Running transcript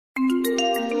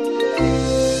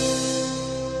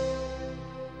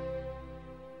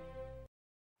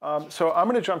So I'm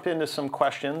going to jump into some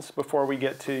questions before we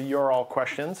get to your all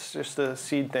questions, just to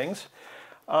seed things.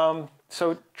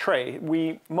 So Trey,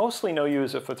 we mostly know you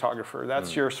as a photographer.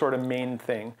 That's your sort of main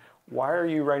thing. Why are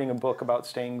you writing a book about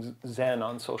staying zen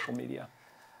on social media?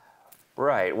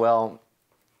 Right. Well,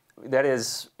 that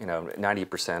is,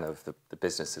 90% of the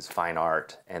business is fine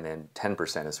art, and then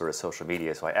 10% is sort of social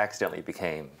media. So I accidentally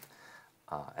became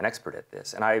an expert at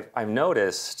this. And I've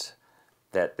noticed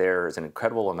that there's an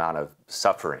incredible amount of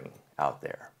suffering out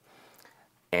there.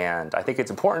 And I think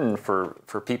it's important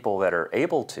for people that are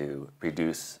able to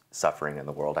reduce suffering in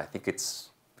the world. I think it's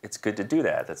good to do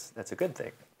that. That's a good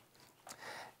thing.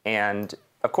 And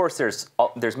of course,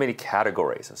 there's many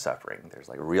categories of suffering. There's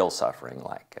like real suffering,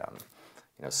 like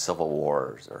civil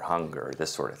wars or hunger,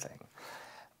 this sort of thing.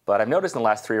 But I've noticed in the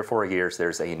last 3 or 4 years,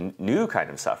 there's a new kind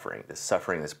of suffering. This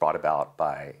suffering that's brought about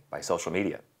by social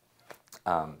media.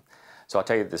 So I'll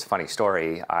tell you this funny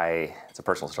story. It's a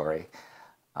personal story.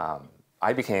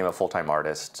 I became a full-time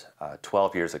artist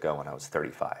 12 years ago when I was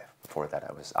 35. Before that,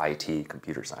 I was IT,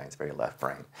 computer science, very left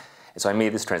brain. And so I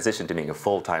made this transition to being a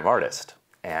full-time artist.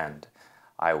 And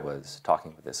I was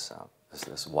talking with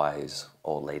this wise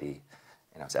old lady,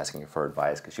 and I was asking her for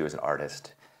advice because she was an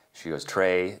artist. She goes,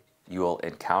 Trey, you will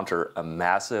encounter a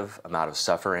massive amount of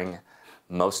suffering.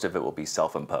 Most of it will be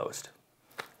self-imposed.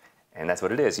 And that's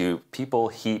what it is. People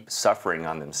heap suffering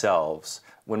on themselves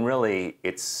when really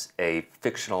it's a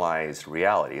fictionalized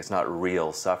reality. It's not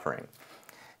real suffering.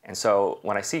 And so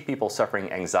when I see people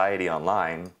suffering anxiety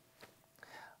online,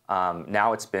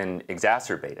 now it's been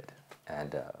exacerbated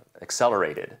and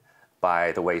accelerated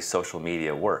by the way social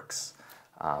media works.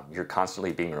 You're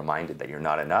constantly being reminded that you're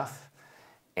not enough.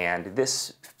 And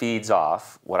this feeds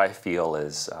off what I feel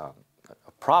is a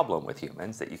problem with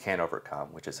humans that you can't overcome,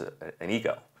 which is an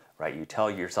ego. Right? You tell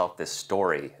yourself this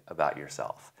story about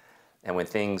yourself. And when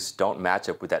things don't match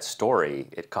up with that story,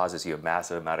 it causes you a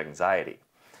massive amount of anxiety.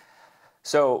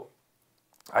 So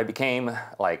I became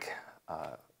like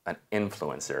an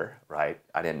influencer, right?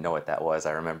 I didn't know what that was.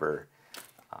 I remember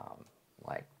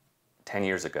like 10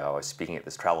 years ago, I was speaking at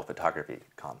this travel photography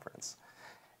conference.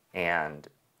 And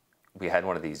we had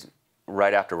one of these,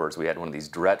 right afterwards, we had one of these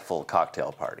dreadful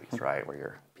cocktail parties, right?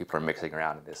 Where people are mixing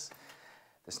around in this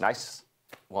nice,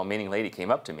 well-meaning lady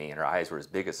came up to me, and her eyes were as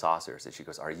big as saucers, and she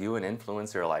goes, "Are you an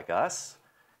influencer like us?"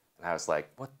 And I was like,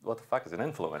 "What the fuck is an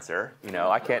influencer?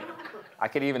 I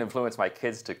can't even influence my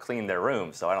kids to clean their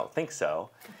rooms, so I don't think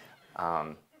so."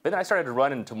 But then I started to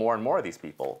run into more and more of these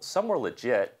people. Some were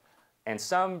legit, and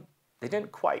some they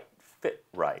didn't quite fit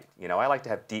right. I like to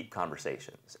have deep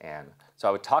conversations, and so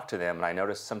I would talk to them, and I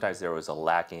noticed sometimes there was a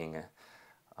lacking,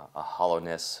 a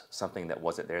hollowness, something that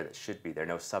wasn't there that should be there,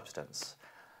 no substance.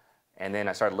 And then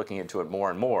I started looking into it more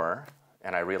and more,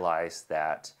 and I realized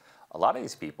that a lot of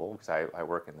these people, because I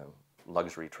work in the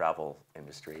luxury travel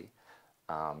industry,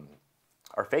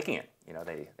 are faking it.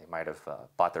 They might have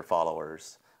bought their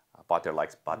followers, bought their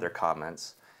likes, bought their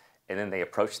comments, and then they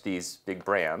approach these big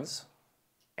brands,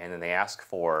 and then they ask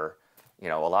for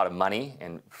a lot of money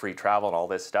and free travel and all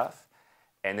this stuff,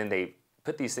 and then they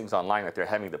put these things online that they're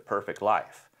having the perfect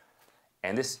life.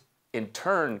 And this, in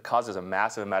turn, causes a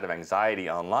massive amount of anxiety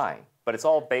online. But it's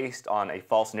all based on a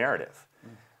false narrative.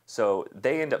 So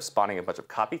they end up spawning a bunch of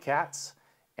copycats,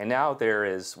 and now there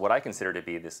is what I consider to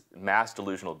be this mass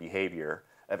delusional behavior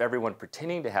of everyone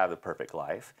pretending to have the perfect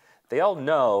life. They all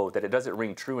know that it doesn't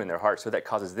ring true in their heart, so that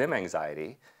causes them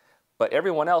anxiety. But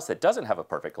everyone else that doesn't have a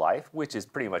perfect life, which is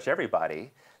pretty much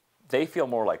everybody, they feel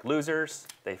more like losers.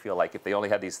 They feel like if they only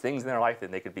had these things in their life, then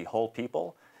they could be whole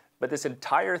people. But this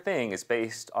entire thing is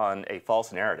based on a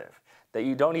false narrative, that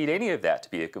you don't need any of that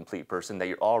to be a complete person, that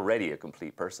you're already a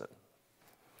complete person.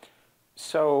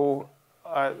 So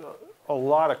a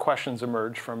lot of questions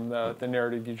emerge from the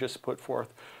narrative you just put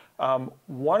forth.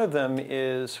 One of them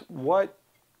is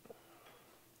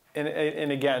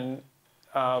and again,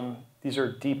 these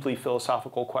are deeply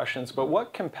philosophical questions, but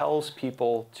what compels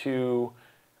people to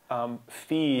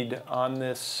feed on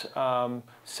this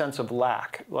sense of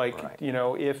lack? Like, right.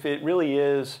 If it really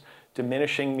is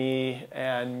diminishing me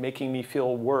and making me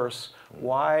feel worse,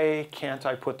 why can't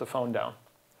I put the phone down?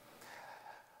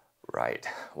 Right.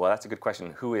 Well, that's a good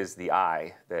question. Who is the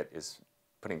I that is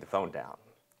putting the phone down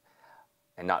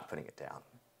and not putting it down?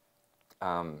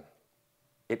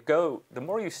 The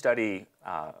more you study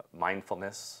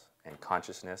mindfulness and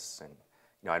consciousness, and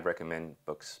I'd recommend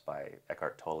books by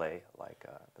Eckhart Tolle, like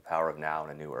The Power of Now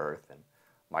and A New Earth, and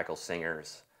Michael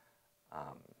Singer's,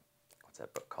 what's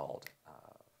that book called?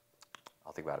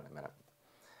 I'll think about it in a minute.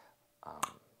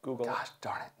 Google it. Gosh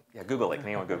darn it. Yeah, Google it. Can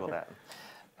anyone Google that?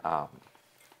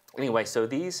 Anyway, so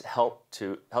these help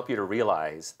you to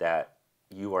realize that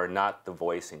you are not the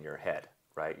voice in your head,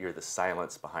 right? You're the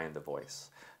silence behind the voice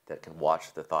that can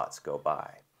watch the thoughts go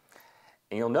by.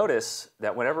 And you'll notice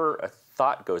that whenever a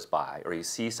thought goes by or you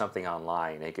see something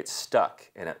online and it gets stuck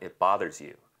and it bothers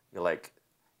you, you're like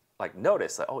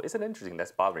notice, like, oh, isn't it interesting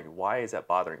that's bothering you? Why is that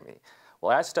bothering me?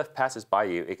 Well, as stuff passes by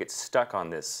you, it gets stuck on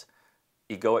this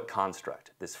egoic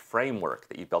construct, this framework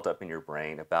that you built up in your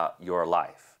brain about your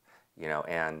life,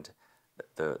 and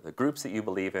the groups that you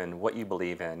believe in, what you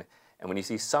believe in. And when you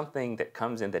see something that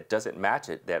comes in that doesn't match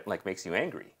it, that makes you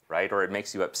angry, right? Or it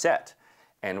makes you upset.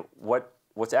 And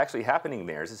what's actually happening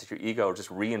there is that your ego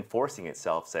just reinforcing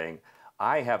itself, saying,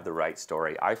 I have the right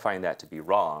story, I find that to be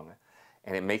wrong,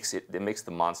 and it makes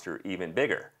the monster even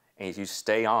bigger. And you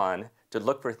stay on to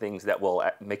look for things that will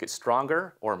make it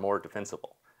stronger or more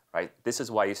defensible, right? This is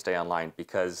why you stay online,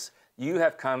 because you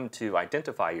have come to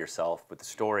identify yourself with the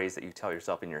stories that you tell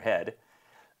yourself in your head.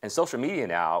 And social media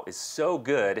now is so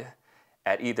good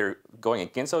at either going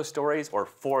against those stories or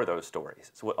for those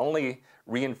stories. So it only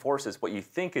reinforces what you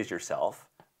think is yourself,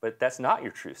 but that's not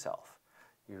your true self.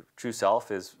 Your true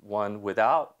self is one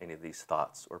without any of these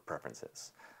thoughts or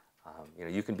preferences.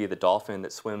 You can be the dolphin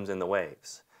that swims in the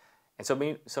waves. And so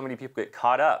many people get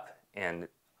caught up in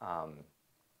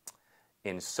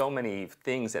so many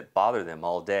things that bother them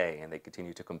all day, and they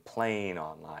continue to complain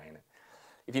online.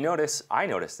 If you notice, I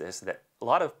notice this, that a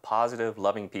lot of positive,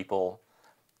 loving people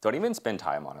don't even spend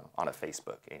time on a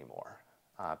Facebook anymore,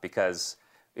 because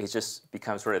it just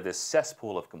becomes sort of this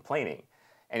cesspool of complaining.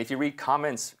 And if you read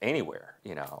comments anywhere,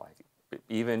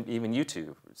 even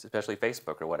YouTube, especially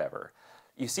Facebook or whatever,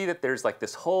 you see that there's like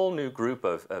this whole new group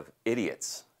of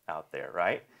idiots out there,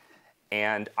 right?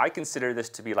 And I consider this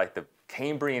to be like the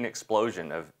Cambrian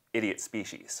explosion of idiot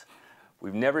species.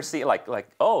 We've never seen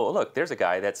oh, look, there's a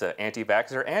guy that's an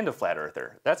anti-vaxxer and a flat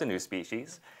earther. That's a new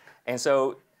species. And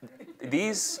so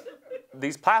these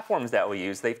platforms that we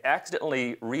use, they've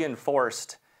accidentally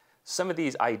reinforced some of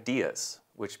these ideas,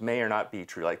 which may or not be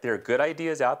true. Like, there are good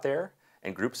ideas out there,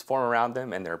 and groups form around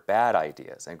them, and there are bad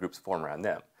ideas, and groups form around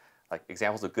them. Like,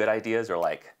 examples of good ideas are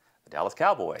like the Dallas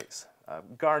Cowboys,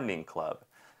 gardening club,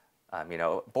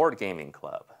 board gaming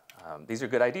club. These are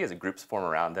good ideas, and groups form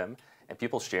around them, and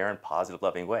people share in positive,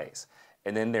 loving ways.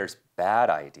 And then there's bad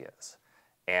ideas,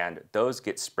 and those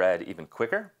get spread even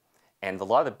quicker. And a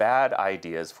lot of the bad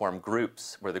ideas form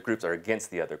groups where the groups are against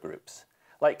the other groups.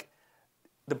 Like,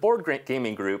 the board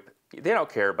gaming group, they don't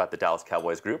care about the Dallas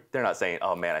Cowboys group. They're not saying,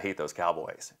 oh man, I hate those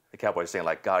Cowboys. The Cowboys are saying,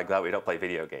 like, God, I'm glad we don't play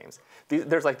video games.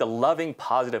 There's like the loving,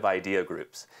 positive idea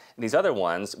groups. And these other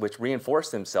ones, which reinforce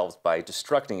themselves by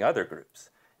destructing other groups.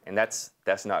 And that's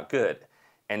not good.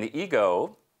 And the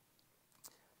ego,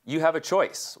 you have a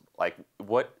choice. Like,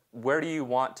 where do you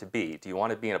want to be? Do you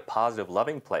want to be in a positive,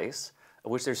 loving place,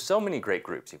 of which there's so many great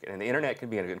groups, and the internet can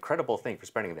be an incredible thing for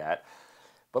spreading that.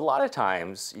 But a lot of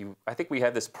times, I think we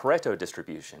have this Pareto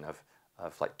distribution of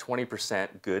like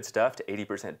 20% good stuff to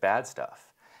 80% bad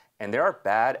stuff. And there are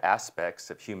bad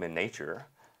aspects of human nature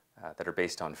that are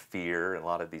based on fear, and a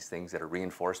lot of these things that are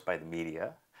reinforced by the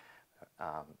media,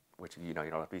 which you don't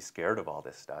have to be scared of all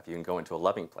this stuff. You can go into a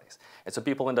loving place. And so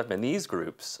people end up in these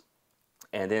groups,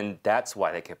 and then that's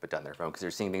why they can't put down their phone, because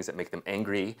they're seeing things that make them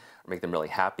angry or make them really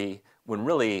happy, when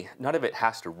really none of it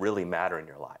has to really matter in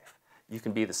your life. You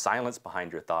can be the silence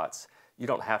behind your thoughts. You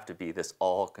don't have to be this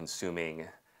all-consuming,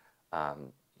 a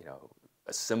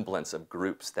semblance of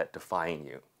groups that define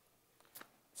you.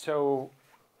 So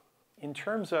in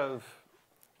terms of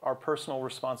our personal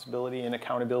responsibility and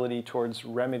accountability towards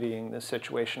remedying this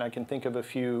situation, I can think of a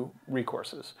few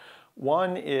recourses.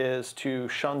 One is to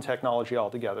shun technology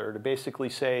altogether, to basically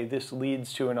say, this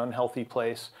leads to an unhealthy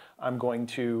place, I'm going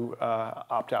to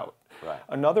opt out. Right.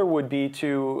 Another would be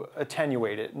to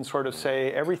attenuate it and sort of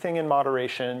say, everything in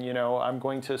moderation, I'm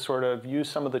going to sort of use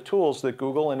some of the tools that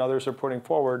Google and others are putting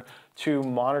forward to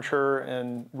monitor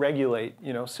and regulate,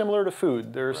 similar to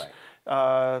food. There's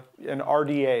an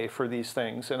RDA for these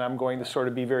things, and I'm going to sort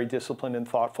of be very disciplined and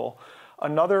thoughtful.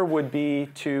 Another would be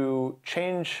to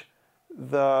change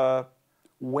the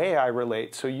way I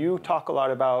relate. So you talk a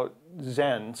lot about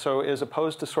Zen. So as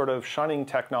opposed to sort of shunning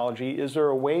technology, is there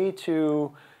a way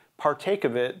to partake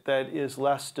of it that is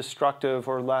less destructive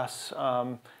or less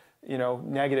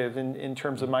negative in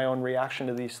terms of my own reaction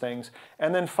to these things?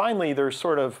 And then finally, there's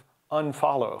sort of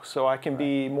unfollow. So I can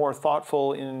be more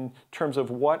thoughtful in terms of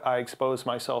what I expose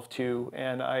myself to.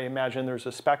 And I imagine there's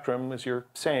a spectrum, as you're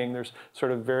saying, there's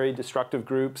sort of very destructive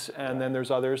groups, and then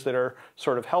there's others that are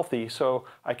sort of healthy. So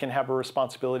I can have a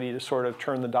responsibility to sort of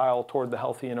turn the dial toward the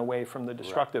healthy and away from the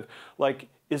destructive. Like,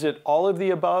 is it all of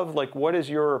the above? Like, what is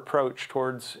your approach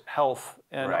towards health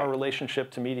and our Right.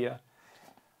 relationship to media?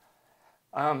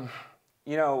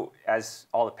 You know, as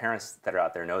all the parents that are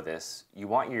out there know this, you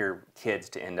want your kids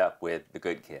to end up with the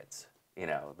good kids, you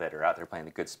know, that are out there playing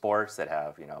the good sports, that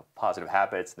have, you know, positive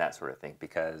habits and that sort of thing,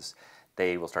 because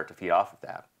they will start to feed off of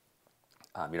that.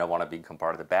 You don't want to become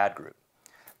part of the bad group.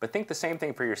 But think the same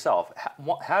thing for yourself.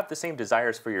 Have the same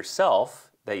desires for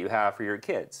yourself that you have for your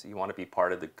kids. You want to be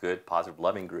part of the good, positive,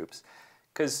 loving groups.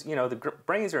 Because, you know, the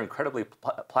brains are incredibly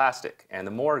plastic, and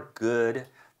the more good,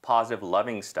 positive,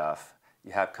 loving stuff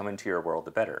you have come into your world,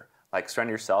 the better. Like surround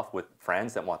yourself with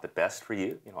friends that want the best for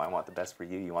you. You know, I want the best for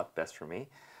you, you want the best for me.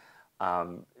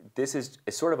 This is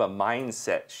sort of a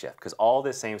mindset shift, because all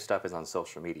this same stuff is on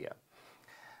social media.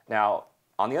 Now,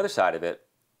 on the other side of it,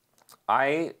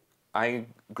 I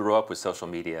grew up with social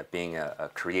media being a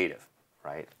creative,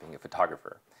 right? Being a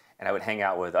photographer. And I would hang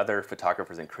out with other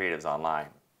photographers and creatives online.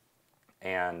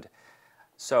 And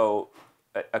so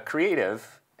a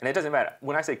creative, and it doesn't matter,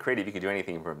 when I say creative, you can do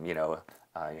anything from,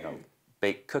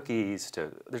 bake cookies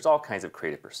to, there's all kinds of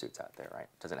creative pursuits out there, right?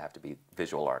 It doesn't have to be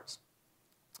visual arts,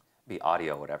 be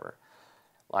audio, whatever.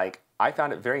 Like, I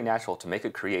found it very natural to make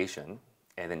a creation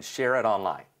and then share it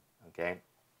online, okay?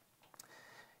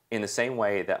 In the same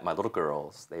way that my little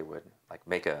girls, they would like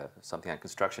make something on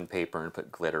construction paper and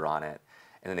put glitter on it,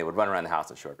 and then they would run around the house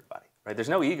and show everybody, right? There's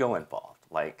no ego involved.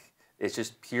 Like, it's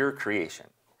just pure creation.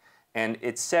 And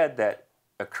it's said that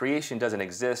a creation doesn't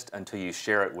exist until you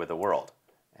share it with the world.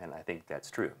 And I think that's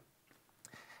true.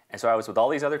 And so I was with all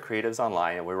these other creatives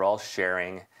online, and we were all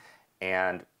sharing,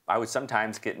 and I would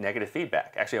sometimes get negative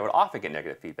feedback. Actually, I would often get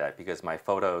negative feedback because my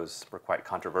photos were quite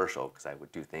controversial, because I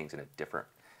would do things in a different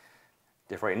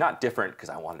way. Not different because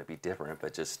I wanted to be different,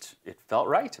 but just it felt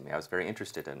right to me. I was very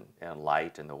interested in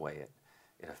light and the way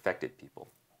it affected people.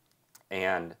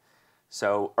 And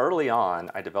so early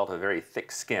on, I developed a very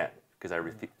thick skin because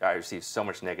I received so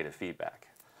much negative feedback.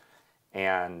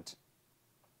 And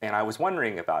I was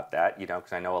wondering about that, you know,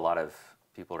 because I know a lot of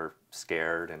people are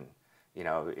scared, and, you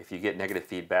know, if you get negative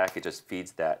feedback, it just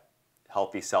feeds that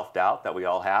healthy self-doubt that we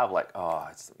all have, like, oh,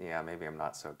 yeah, maybe I'm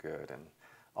not so good, and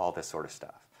all this sort of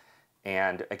stuff.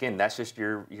 And again, that's just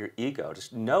your ego.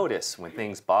 Just notice when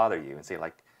things bother you and say,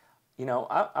 like, you know,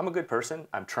 I'm a good person.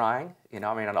 I'm trying. You know,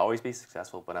 I may not always be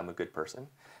successful, but I'm a good person.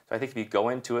 So I think if you go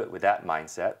into it with that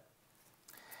mindset.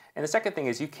 And the second thing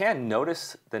is, you can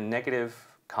notice the negative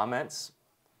comments,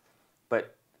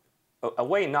 but a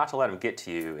way not to let them get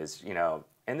to you is, you know,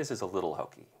 and this is a little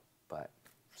hokey, but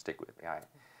stick with me. I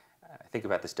think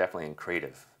about this definitely in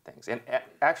creative things. And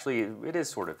actually, it is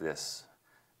sort of this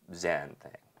Zen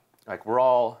thing. Like, we're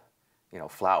all, you know,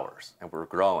 flowers, and we're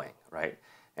growing, right?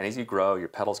 And as you grow, your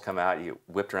petals come out, you get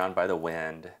whipped around by the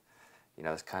wind. You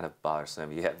know, it's kind of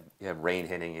bothersome. You have rain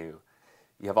hitting you.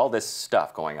 You have all this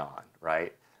stuff going on,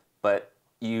 right? But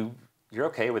you're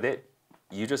okay with it.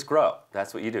 You just grow.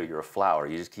 That's what you do. You're a flower.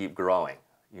 You just keep growing.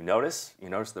 You notice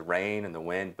the rain and the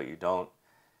wind, but you don't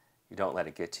let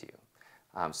it get to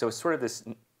you. So it's sort of this,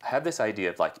 have this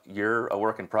idea of like, you're a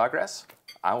work in progress.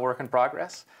 I'm a work in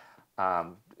progress.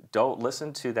 Don't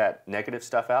listen to that negative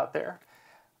stuff out there.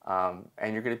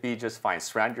 And you're going to be just fine.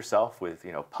 Surround yourself with,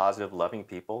 you know, positive, loving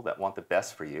people that want the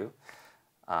best for you.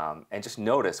 And just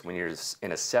notice when you're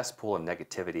in a cesspool of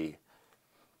negativity,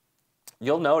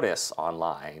 you'll notice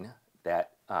online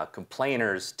that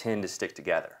complainers tend to stick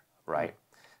together, right?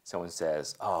 Someone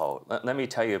says, oh, let me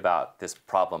tell you about this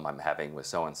problem I'm having with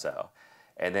so-and-so.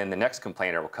 And then the next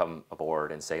complainer will come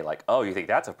aboard and say, like, oh, you think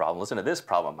that's a problem? Listen to this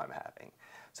problem I'm having.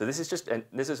 So this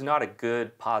is not a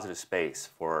good, positive space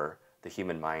for the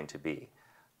human mind to be.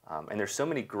 And there's so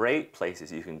many great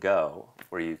places you can go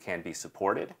where you can be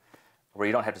supported, where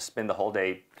you don't have to spend the whole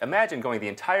day. Imagine going the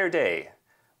entire day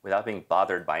without being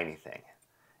bothered by anything,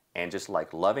 and just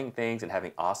like loving things and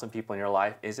having awesome people in your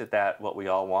life. Isn't that what we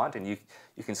all want? And you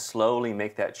can slowly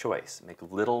make that choice, make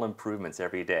little improvements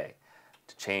every day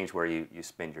to change where you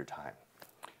spend your time.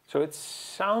 So it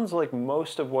sounds like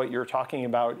most of what you're talking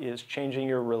about is changing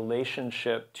your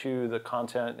relationship to the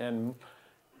content and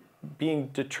being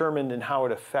determined in how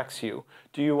it affects you.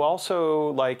 Do you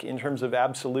also, like, in terms of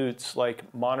absolutes,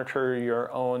 like, monitor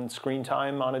your own screen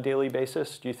time on a daily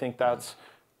basis? Do you think that's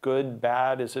good,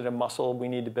 bad? Is it a muscle we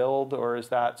need to build, or is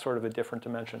that sort of a different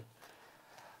dimension?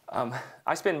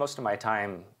 I spend most of my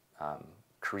time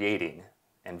creating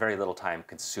and very little time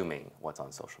consuming what's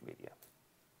on social media.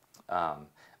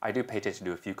 I do pay attention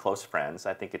to a few close friends.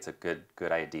 I think it's a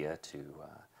good idea to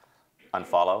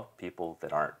unfollow people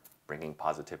that aren't bringing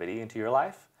positivity into your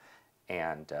life,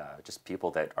 and just people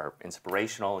that are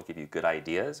inspirational and give you good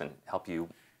ideas and help you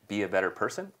be a better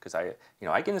person, because I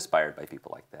get inspired by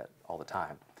people like that all the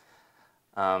time.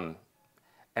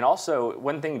 And also,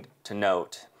 one thing to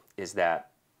note is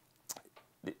that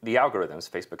the algorithms,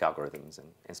 Facebook algorithms and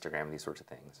Instagram and these sorts of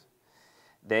things,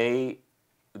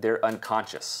 they're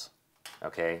unconscious,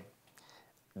 okay?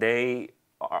 They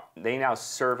now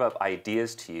serve up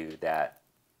ideas to you that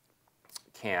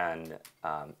can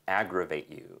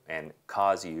aggravate you and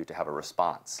cause you to have a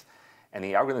response. And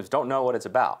the algorithms don't know what it's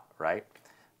about, right?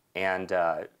 And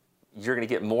you're going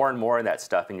to get more and more of that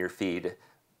stuff in your feed.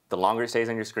 The longer it stays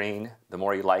on your screen, the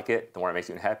more you like it, the more it makes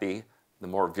you happy, the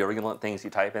more virulent things you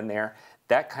type in there.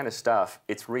 That kind of stuff,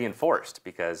 it's reinforced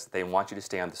because they want you to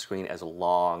stay on the screen as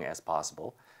long as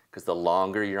possible, because the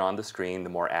longer you're on the screen, the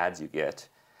more ads you get.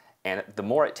 And the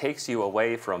more it takes you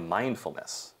away from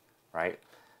mindfulness, right?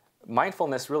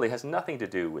 Mindfulness really has nothing to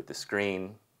do with the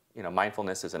screen.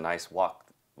 Mindfulness is a nice walk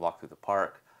through the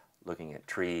park, looking at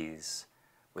trees,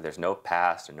 where there's no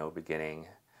past or no beginning,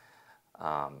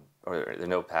 or there's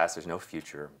no past, there's no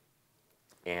future.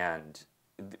 And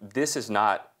this is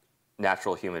not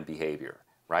natural human behavior,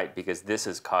 right? Because this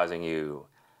is causing you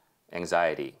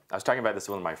anxiety. I was talking about this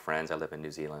with one of my friends. I live in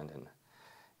New Zealand,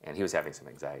 and he was having some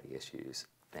anxiety issues,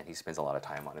 and he spends a lot of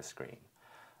time on his screen.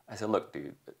 I said, look,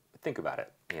 dude, think about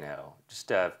it.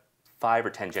 Just 5 or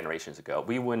 10 generations ago,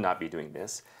 we would not be doing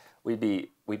this. We'd be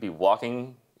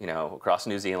walking, across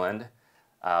New Zealand.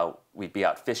 We'd be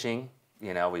out fishing.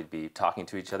 We'd be talking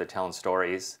to each other, telling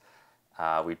stories.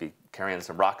 We'd be carrying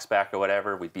some rocks back or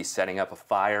whatever. We'd be setting up a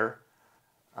fire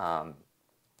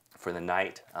for the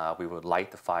night. We would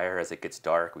light the fire as it gets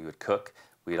dark. We would cook.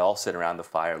 We'd all sit around the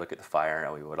fire, look at the fire,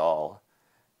 and we would all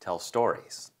tell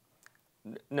stories.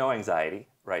 No anxiety,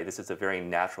 right? This is a very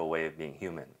natural way of being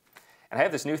human. And I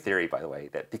have this new theory, by the way,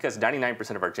 that because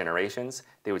 99% of our generations,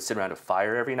 they would sit around a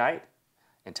fire every night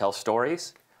and tell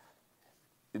stories,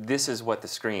 this is what the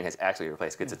screen has actually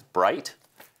replaced, because it's bright,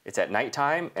 it's at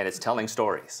nighttime, and it's telling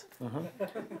stories. Mm-hmm.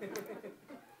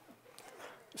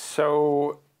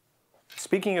 So,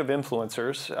 speaking of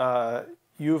influencers,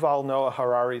 Yuval Noah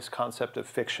Harari's concept of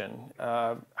fiction,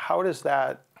 how does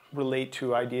that relate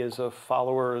to ideas of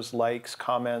followers, likes,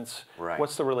 comments? Right.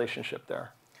 What's the relationship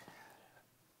there?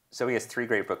 So he has 3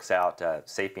 great books out,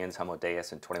 Sapiens, Homo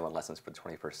Deus, and 21 Lessons for the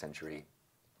 21st Century.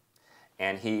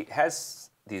 And he has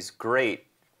these great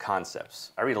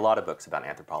concepts. I read a lot of books about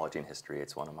anthropology and history.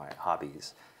 It's one of my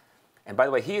hobbies. And by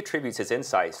the way, he attributes his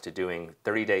insights to doing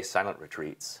 30-day silent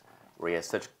retreats, where he has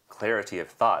such clarity of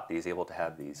thought that he's able to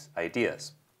have these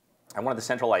ideas. And one of the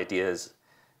central ideas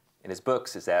in his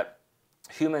books is that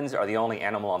humans are the only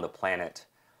animal on the planet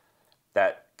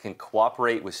that can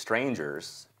cooperate with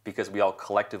strangers because we all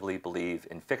collectively believe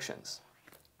in fictions.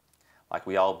 Like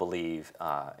we all believe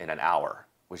in an hour,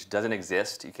 which doesn't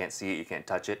exist. You can't see it, you can't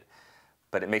touch it,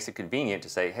 but it makes it convenient to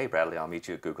say, hey, Bradley, I'll meet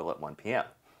you at Google at 1 p.m.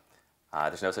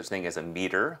 There's no such thing as a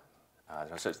meter.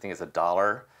 There's no such thing as a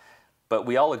dollar. But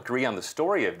we all agree on the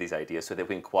story of these ideas so that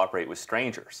we can cooperate with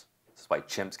strangers. This is why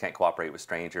chimps can't cooperate with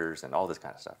strangers and all this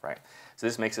kind of stuff, right? So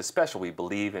this makes us special. We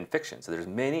believe in fiction. So there's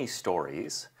many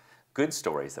stories, good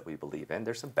stories that we believe in.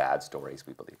 There's some bad stories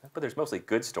we believe in, but there's mostly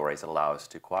good stories that allow us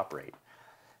to cooperate.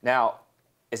 Now,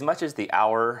 as much as the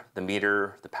hour, the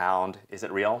meter, the pound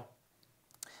isn't real,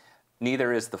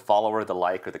 neither is the follower, the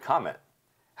like, or the comment.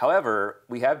 However,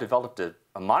 we have developed a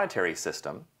monetary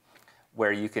system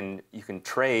where you can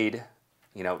trade,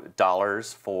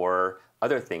 dollars for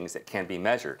other things that can be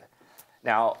measured.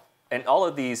 Now, and all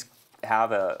of these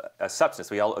have a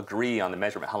substance. We all agree on the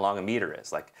measurement, how long a meter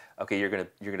is. Like, okay, you're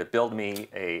gonna build me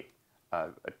a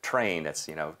train that's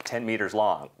 10 meters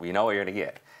long. We know what you're gonna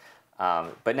get.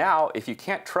 But now, if you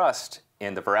can't trust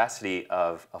in the veracity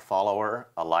of a follower,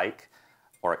 a like,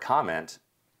 or a comment,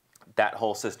 that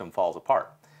whole system falls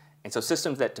apart. And so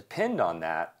systems that depend on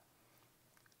that,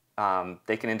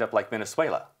 they can end up like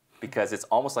Venezuela, because it's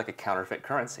almost like a counterfeit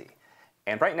currency.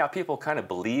 And right now, people kind of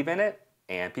believe in it,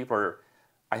 and people are,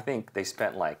 I think they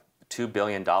spent like $2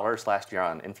 billion last year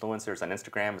on influencers on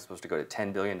Instagram. It's supposed to go to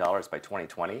 $10 billion by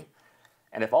 2020.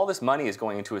 And if all this money is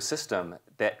going into a system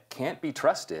that can't be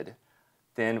trusted,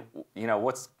 then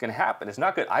what's going to happen? It's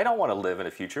not good. I don't want to live in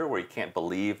a future where you can't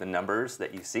believe the numbers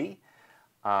that you see.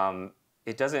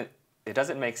 It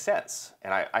doesn't make sense.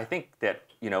 And I think that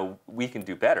we can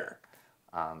do better.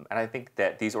 And I think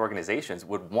that these organizations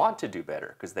would want to do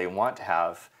better because they want to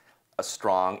have a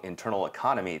strong internal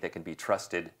economy that can be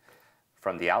trusted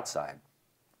from the outside.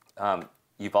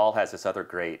 Yuval has this other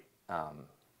great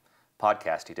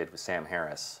podcast he did with Sam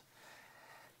Harris.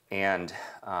 And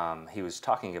he was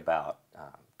talking about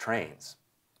trains.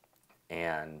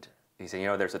 And he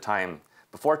said, there's a time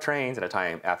before trains and a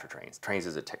time after trains. Trains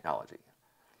is a technology.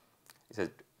 He says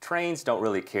trains don't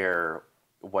really care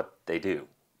what they do,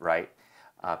 right?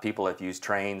 People have used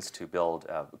trains to build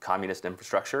communist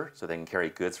infrastructure so they can carry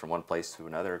goods from one place to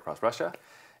another across Russia.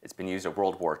 It's been used in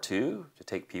World War II to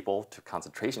take people to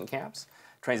concentration camps.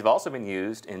 Trains have also been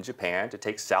used in Japan to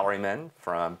take salarymen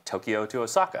from Tokyo to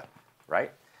Osaka,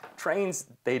 right? Trains,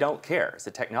 they don't care. It's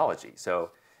a technology.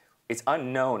 So it's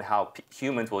unknown how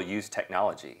humans will use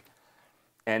technology.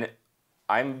 And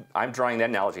I'm drawing that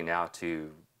analogy now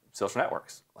to social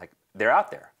networks. Like, they're out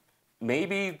there.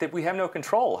 Maybe that we have no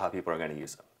control how people are going to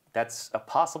use them. That's a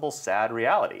possible sad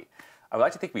reality. I would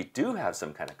like to think we do have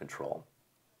some kind of control,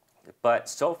 but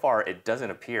so far it doesn't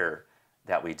appear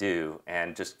that we do,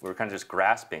 and we're kind of just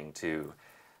grasping to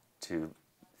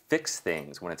fix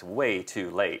things when it's way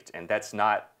too late. And that's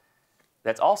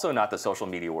also not the social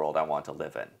media world I want to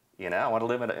live in. You know, I want to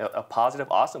live in a positive,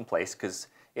 awesome place because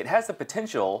it has the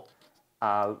potential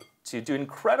to do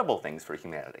incredible things for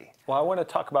humanity. Well, I want to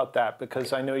talk about that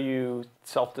because I know you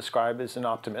self-describe as an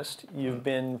optimist. You've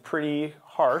been pretty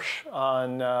harsh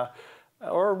on,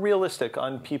 or realistic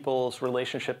on people's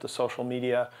relationship to social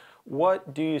media.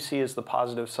 What do you see as the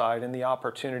positive side and the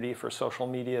opportunity for social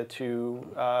media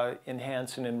to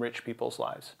enhance and enrich people's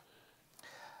lives?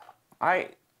 I'm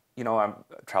a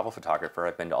travel photographer.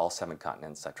 I've been to all 7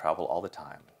 continents. I travel all the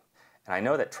time. And I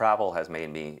know that travel has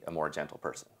made me a more gentle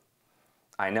person.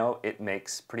 I know it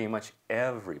makes pretty much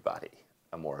everybody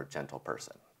a more gentle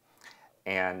person.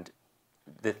 And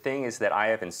the thing is that I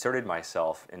have inserted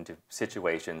myself into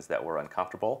situations that were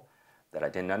uncomfortable, that I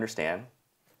didn't understand.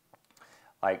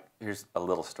 Like, here's a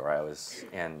little story. I was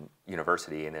in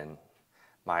university, and then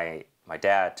my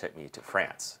dad took me to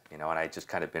France, and I just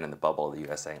kind of been in the bubble of the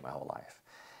USA my whole life.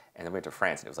 And then we went to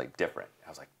France, and it was like different. I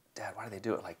was like, Dad, why do they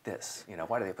do it like this?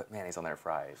 Why do they put mayonnaise on their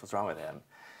fries? What's wrong with them?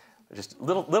 Just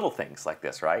little things like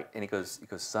this, right? And he goes,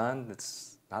 son,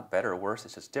 it's not better or worse,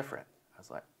 it's just different. I was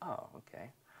like, oh,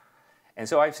 okay. And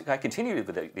so I continued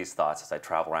with these thoughts as I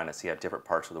travel around and see how different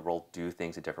parts of the world do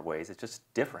things in different ways. It's just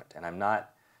different, and I'm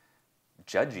not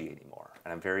judgy anymore,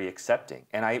 and I'm very accepting.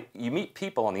 And you meet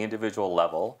people on the individual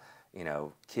level,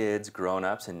 kids,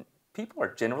 grown-ups, and people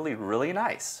are generally really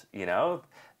nice.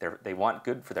 They want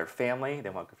good for their family,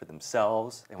 they want good for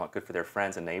themselves, they want good for their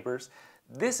friends and neighbors.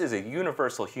 This is a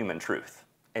universal human truth.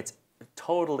 It's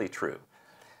totally true.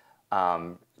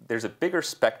 There's a bigger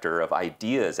specter of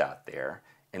ideas out there,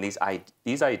 and these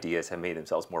ideas have made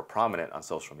themselves more prominent on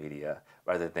social media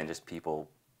rather than just people,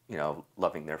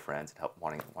 loving their friends and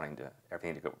wanting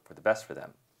everything to go for the best for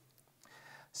them.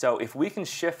 So if we can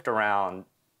shift around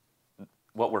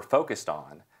what we're focused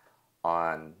on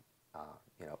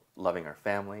loving our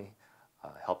family,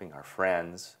 helping our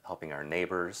friends, helping our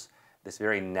neighbors, this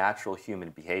very natural human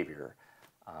behavior,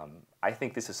 I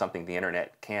think this is something the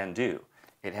internet can do.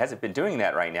 It hasn't been doing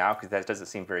that right now because that doesn't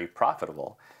seem very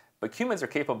profitable, but humans are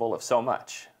capable of so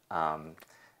much.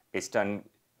 It's done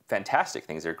fantastic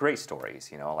things. They're great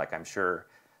stories, like I'm sure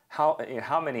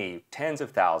how many tens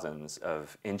of thousands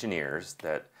of engineers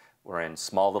that were in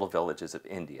small little villages of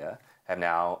India have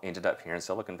now ended up here in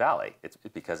Silicon Valley. It's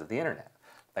because of the internet.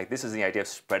 Like, this is the idea of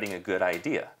spreading a good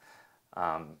idea.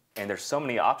 And there's so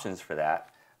many options for that.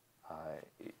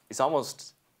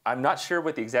 I'm not sure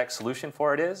what the exact solution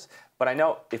for it is, but I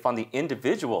know if on the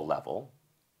individual level,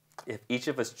 if each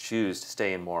of us choose to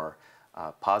stay in more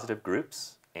positive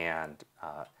groups and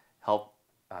help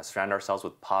surround ourselves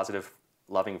with positive,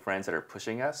 loving friends that are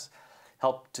pushing us,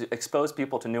 help to expose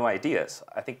people to new ideas.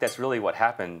 I think that's really what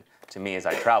happened to me as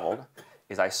I traveled,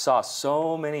 is I saw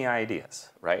so many ideas,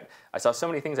 right? I saw so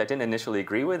many things I didn't initially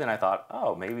agree with, and I thought,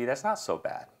 oh, maybe that's not so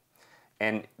bad.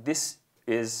 And this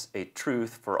is a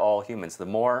truth for all humans. The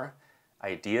more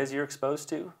ideas you're exposed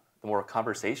to, the more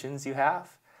conversations you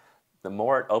have, the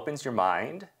more it opens your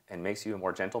mind and makes you a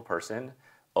more gentle person,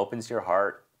 opens your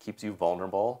heart, keeps you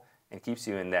vulnerable, and keeps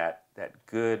you in that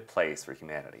good place for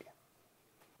humanity.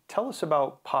 Tell us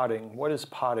about potting. What is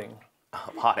potting?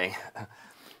 Potting.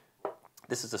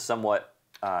 This is a somewhat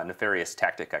nefarious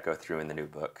tactic I go through in the new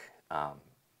book.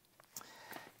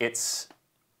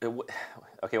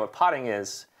 What potting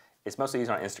is, it's mostly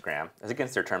used on Instagram. It's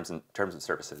against their terms and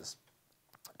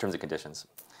conditions.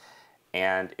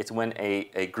 And it's when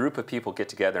a group of people get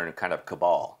together in a kind of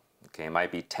cabal. Okay, it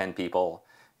might be 10 people,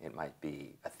 it might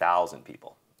be 1,000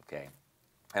 people. Okay,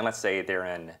 and let's say it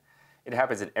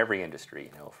happens in every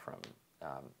industry, from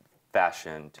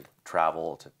fashion to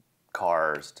travel to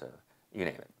cars to you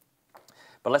name it.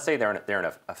 But let's say they're in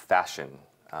a fashion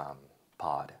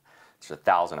pod. There's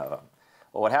 1,000 of them.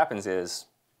 Well, what happens is,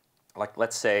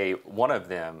 let's say one of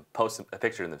them posts a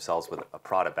picture of themselves with a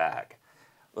Prada bag,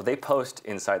 Well, they post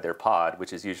inside their pod,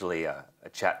 which is usually a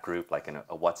chat group like in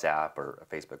a WhatsApp or a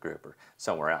Facebook group or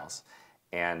somewhere else.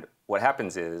 And what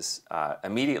happens is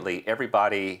immediately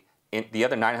everybody, the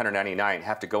other 999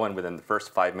 have to go in within the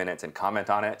first 5 minutes and comment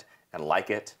on it and like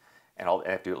it, and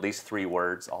have to do at least 3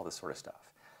 words, all this sort of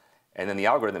stuff. And then the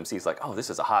algorithm sees like, oh, this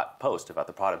is a hot post about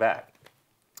the product bag.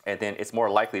 And then it's more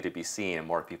likely to be seen in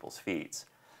more people's feeds.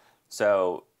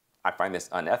 So I find this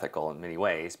unethical in many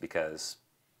ways because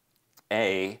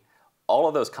all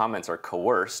of those comments are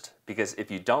coerced, because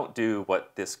if you don't do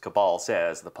what this cabal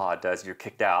says the pod does, you're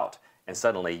kicked out, and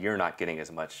suddenly you're not getting as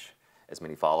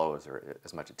many followers or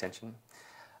as much attention.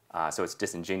 So it's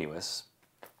disingenuous.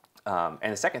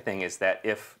 And the second thing is that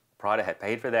if Prada had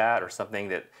paid for that or something,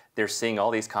 that they're seeing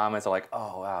all these comments, are like,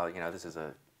 oh wow, this is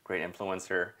a great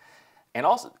influencer. And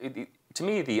also, to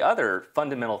me, the other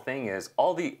fundamental thing is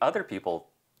all the other people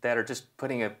that are just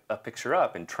putting a picture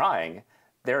up and trying,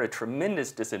 they're at a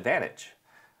tremendous disadvantage.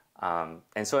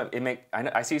 And so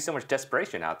I see so much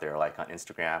desperation out there, like on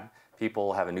Instagram.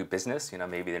 People have a new business,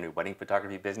 maybe their new wedding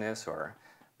photography business, or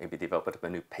maybe they've opened up a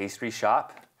new pastry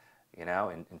shop,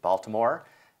 in Baltimore,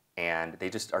 and they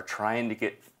just are trying to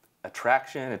get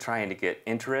attraction and trying to get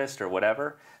interest or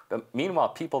whatever. But meanwhile,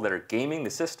 people that are gaming the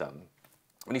system,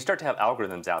 when you start to have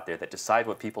algorithms out there that decide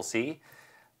what people see,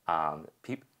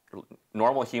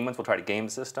 normal humans will try to game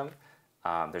the system.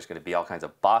 There's going to be all kinds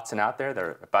of bots out there.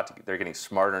 They're getting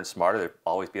smarter and smarter. They'll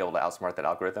always be able to outsmart that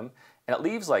algorithm. And it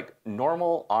leaves like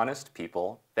normal, honest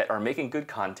people that are making good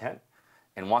content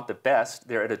and want the best.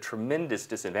 They're at a tremendous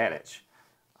disadvantage.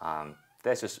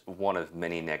 That's just one of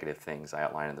many negative things I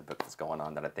outline in the book that's going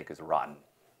on that I think is rotten.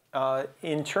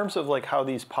 In terms of like how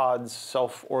these pods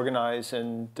self-organize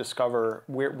and discover,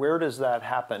 where does that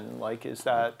happen? Like, is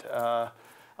that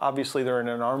obviously they're in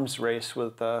an arms race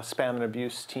with the spam and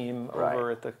abuse team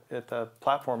over at the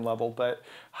platform level, but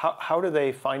how do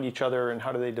they find each other and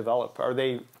how do they develop? Are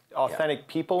they authentic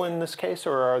people in this case,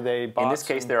 or are they bots? In this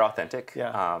case, they're authentic.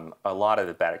 Yeah. A lot of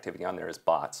the bad activity on there is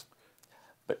bots,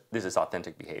 but this is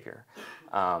authentic behavior,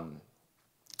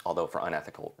 although for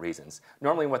unethical reasons.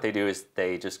 Normally what they do is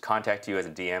they just contact you as a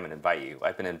DM and invite you.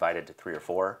 I've been invited to 3 or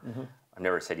 4. Mm-hmm. I've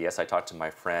never said yes. I talked to my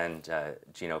friend,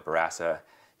 Gino Barassa.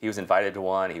 He was invited to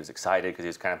one. He was excited because he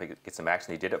was kind of get some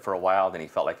action. He did it for a while. Then he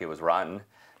felt like it was rotten.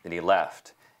 Then he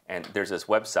left. And there's this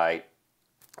website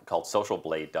called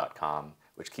socialblade.com,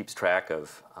 which keeps track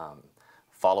of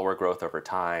follower growth over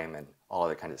time and all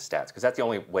other kinds of stats. Because that's the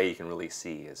only way you can really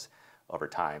see is over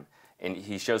time. And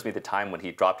he shows me the time when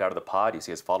he dropped out of the pod. You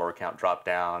see his follower count drop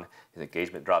down, his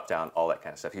engagement drop down, all that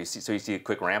kind of stuff. So you see a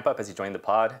quick ramp up as he joined the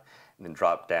pod and then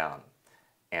drop down.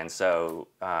 And so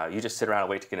you just sit around and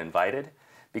wait to get invited.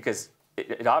 Because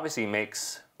it obviously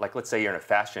makes, like, let's say you're in a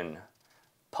fashion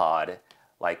pod,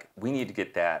 like, we need to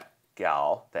get that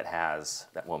gal that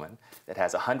woman that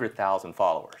has 100,000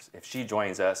 followers. If she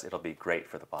joins us, it'll be great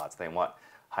for the pods. They want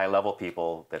high-level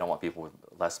people. They don't want people with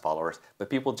less followers. But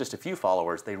people with just a few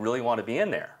followers, they really want to be in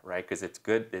there, right? Because it's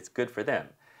good for them.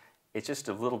 It's just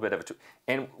a little bit of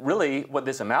and really what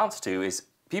this amounts to is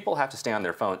people have to stay on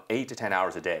their phone 8 to 10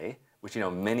 hours a day, which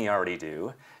many already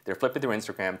do. They're flipping through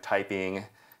Instagram, typing,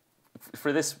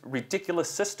 for this ridiculous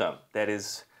system that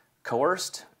is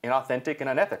coerced, inauthentic, and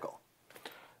unethical.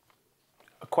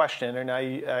 A question, and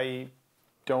I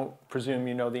don't presume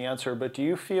you know the answer, but do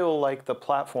you feel like the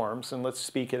platforms, and let's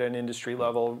speak at an industry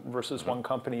level versus one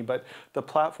company, but the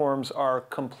platforms are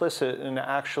complicit and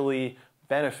actually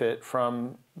benefit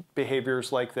from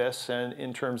behaviors like this and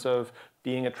in terms of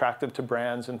being attractive to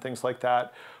brands and things like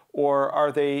that? Or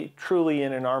are they truly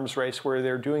in an arms race where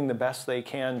they're doing the best they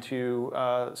can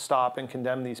to stop and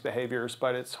condemn these behaviors,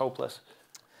 but it's hopeless?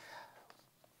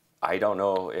 I don't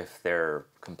know if they're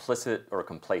complicit or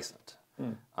complacent.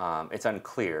 It's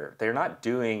unclear. They're not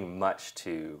doing much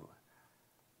to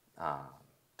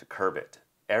curb it.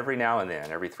 Every now and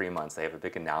then, every 3 months, they have a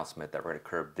big announcement that we're going to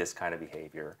curb this kind of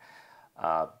behavior.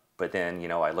 But then,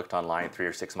 I looked online 3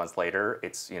 or 6 months later,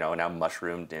 it's now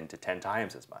mushroomed into 10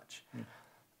 times as much.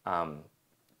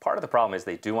 Part of the problem is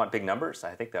they do want big numbers.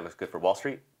 I think that looks good for Wall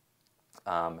Street.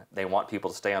 They want people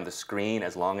to stay on the screen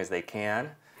as long as they can,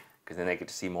 because then they get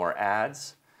to see more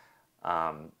ads.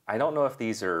 I don't know if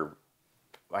these are,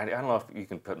 I don't know if you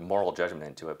can put moral judgment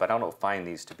into it, but I don't find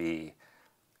these to be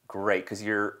great, because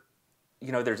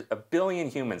there's a billion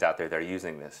humans out there that are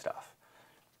using this stuff.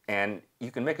 And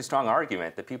you can make a strong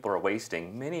argument that people are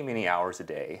wasting many, many hours a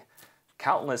day,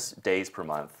 countless days per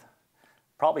month,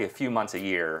 probably a few months a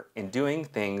year, in doing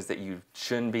things that you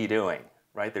shouldn't be doing,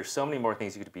 right? There's so many more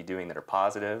things you could be doing that are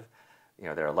positive,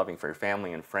 that are loving for your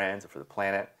family and friends and for the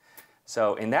planet.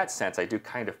 So in that sense, I do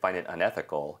kind of find it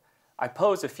unethical. I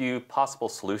pose a few possible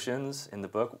solutions in the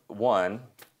book. One,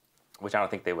 which I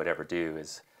don't think they would ever do,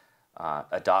 is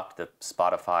adopt the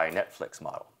Spotify Netflix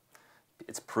model.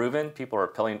 It's proven people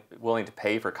are willing to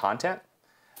pay for content,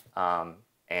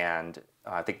 and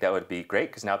I think that would be great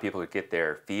because now people could get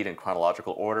their feed in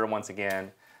chronological order once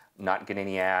again, not get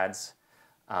any ads.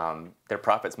 Their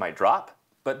profits might drop,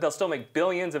 but they'll still make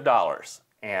billions of dollars,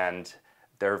 and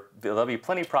they'll be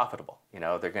plenty profitable. You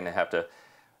know, they're going to have to.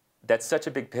 That's such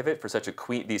a big pivot for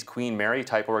these Queen Mary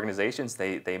type organizations.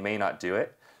 They may not do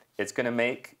it. It's going to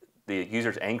make the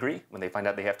users angry when they find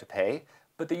out they have to pay,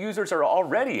 but the users are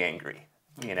already angry.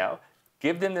 You know,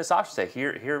 give them this option. Say,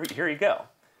 here you go.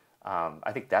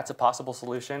 I think that's a possible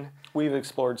solution. We've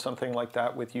explored something like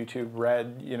that with YouTube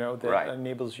Red, you know, that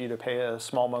enables you to pay a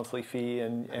small monthly fee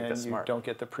and you don't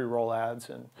get the pre-roll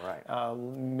ads, and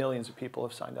millions of people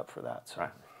have signed up for that. So,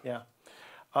 yeah.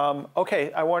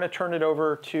 Okay, I want to turn it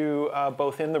over to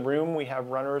both in the room. We have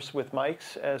runners with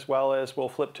mics, as well as we'll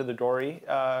flip to the dory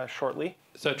shortly.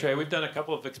 So Trey, we've done a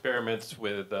couple of experiments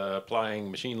with applying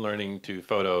machine learning to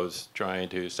photos, trying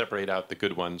to separate out the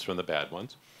good ones from the bad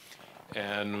ones.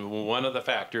 And one of the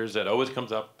factors that always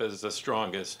comes up as the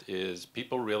strongest is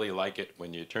people really like it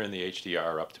when you turn the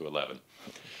HDR up to 11.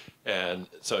 And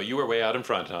so you were way out in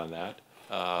front on that.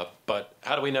 But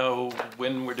how do we know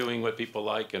when we're doing what people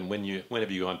like and when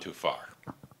have you gone too far?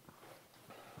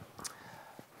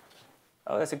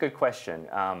 Oh, that's a good question.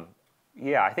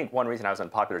 Yeah, I think one reason I was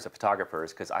unpopular as a photographer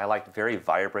is because I liked very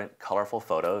vibrant, colorful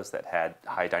photos that had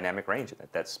high dynamic range in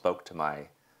it, that spoke to my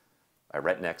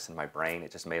retinex and my brain.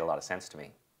 It just made a lot of sense to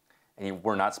me. And you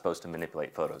were not supposed to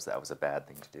manipulate photos. That was a bad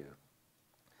thing to do.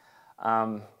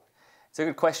 It's a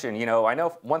good question. You know, I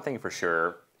know one thing for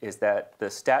sure is that the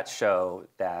stats show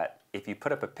that if you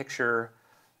put up a picture,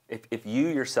 if you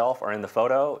yourself are in the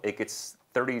photo, it gets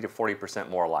 30 to 40%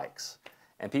 more likes.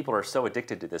 And people are so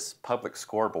addicted to this public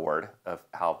scoreboard of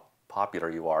how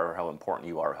popular you are, or how important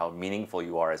you are, or how meaningful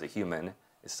you are as a human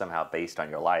is somehow based on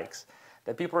your likes,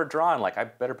 that people are drawn, like, I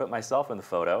better put myself in the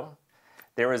photo.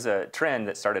 There was a trend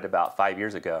that started about 5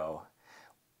 years ago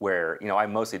where, you know, I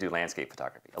mostly do landscape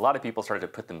photography. A lot of people started to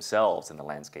put themselves in the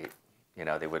landscape. You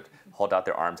know, they would hold out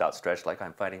their arms outstretched like,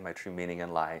 I'm finding my true meaning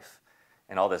in life,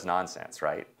 and all this nonsense,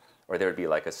 right? Or there would be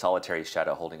like a solitary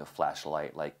shadow holding a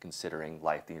flashlight, like considering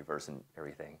life, the universe, and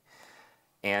everything.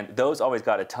 And those always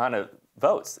got a ton of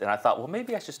votes. And I thought, well,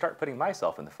 maybe I should start putting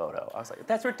myself in the photo. I was like,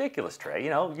 that's ridiculous, Trey. You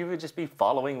know, you would just be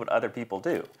following what other people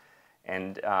do.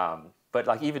 And, but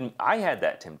like even I had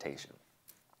that temptation.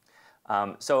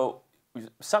 So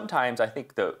sometimes I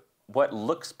think what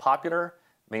looks popular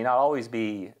may not always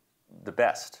be the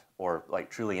best or like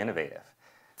truly innovative.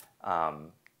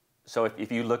 So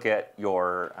if you look at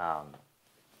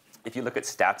if you look at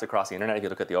stats across the internet, if you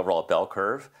look at the overall bell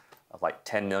curve of like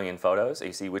 10 million photos, and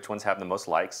you see which ones have the most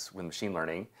likes with machine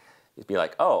learning, you'd be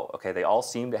like, oh, okay, they all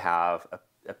seem to have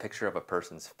a picture of a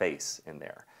person's face in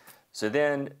there. So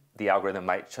then the algorithm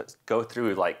might just go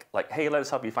through like, hey, let us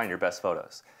help you find your best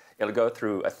photos. It'll go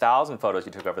through 1,000 photos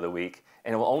you took over the week,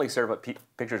 and it will only serve up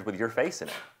pictures with your face in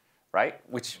it, right?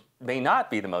 Which may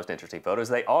not be the most interesting photos.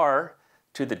 They are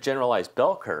to the generalized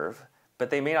bell curve, but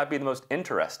they may not be the most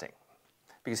interesting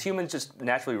because humans just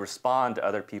naturally respond to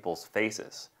other people's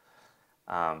faces.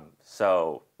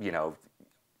 So, you know,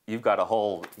 you've got a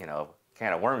whole, you know,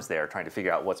 can of worms there trying to figure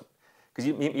out because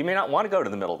you may not want to go to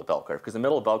the middle of the bell curve because the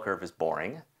middle of the bell curve is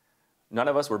boring. None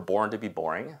of us were born to be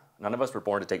boring. None of us were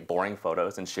born to take boring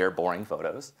photos and share boring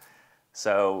photos.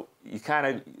 So you kind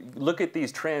of look at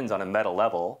these trends on a meta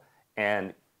level,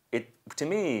 and to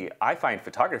me, I find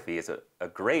photography is a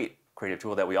great creative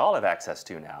tool that we all have access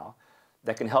to now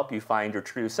that can help you find your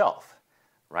true self,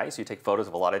 right? So you take photos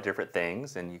of a lot of different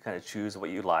things, and you kind of choose what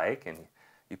you like, and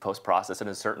you post-process it in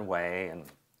a certain way,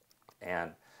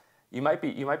 and you might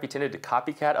be tempted to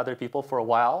copycat other people for a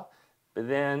while, but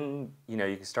then you know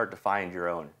you can start to find your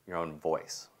own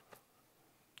voice.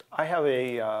 I have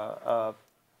a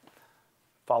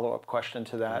follow-up question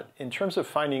to that. In terms of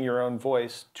finding your own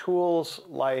voice, tools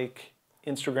like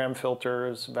Instagram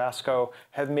filters, Vasco,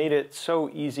 have made it so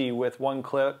easy with one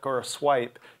click or a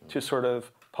swipe to sort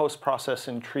of post-process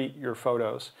and treat your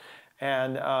photos.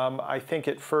 And I think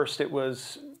at first it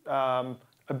was a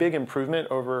big improvement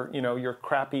over, you know, your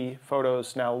crappy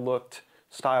photos now looked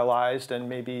stylized and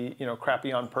maybe, you know,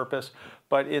 crappy on purpose,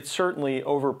 but it certainly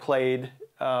overplayed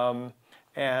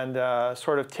and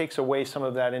sort of takes away some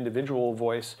of that individual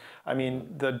voice. I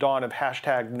mean, the dawn of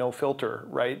hashtag no filter,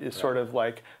 right, is sort of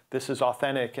like, this is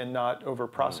authentic and not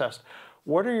over-processed.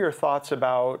 What are your thoughts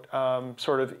about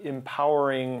sort of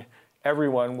empowering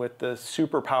everyone with the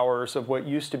superpowers of what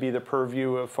used to be the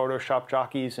purview of Photoshop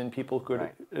jockeys and people who could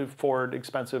afford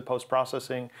expensive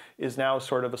post-processing is now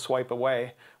sort of a swipe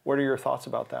away. What are your thoughts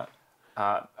about that?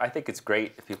 I think it's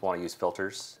great if people want to use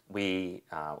filters. We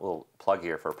will plug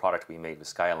here for a product we made with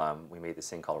Skylum. We made this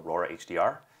thing called Aurora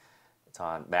HDR. It's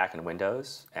on Mac and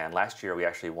Windows, and last year we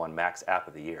actually won Mac's App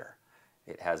of the Year.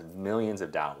 It has millions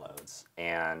of downloads,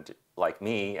 and like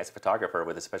me, as a photographer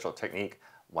with a special technique,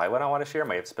 why would I want to share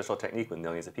my special technique with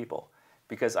millions of people?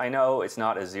 Because I know it's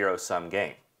not a zero-sum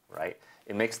game, right?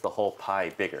 It makes the whole pie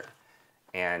bigger.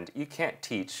 And you can't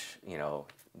teach,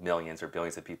 millions or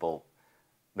billions of people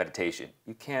meditation.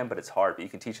 You can, but it's hard, but you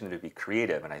can teach them to be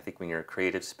creative. And I think when you're in a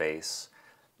creative space,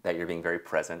 that you're being very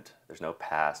present, there's no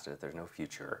past, there's no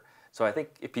future. So I think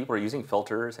if people are using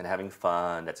filters and having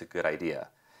fun, that's a good idea.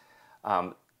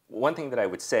 One thing that I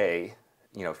would say,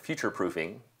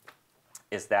 future-proofing,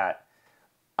 is that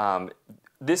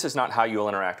this is not how you'll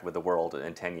interact with the world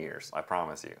in 10 years, I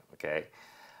promise you, okay?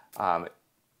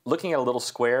 Looking at a little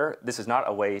square, this is not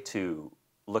a way to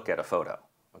look at a photo,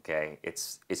 okay?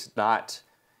 It's not,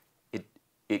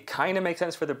 it kind of makes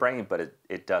sense for the brain, but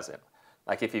it doesn't.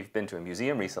 Like if you've been to a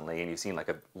museum recently and you've seen like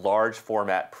a large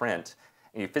format print,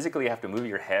 and you physically have to move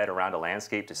your head around a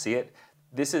landscape to see it,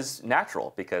 this is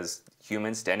natural because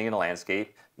humans standing in a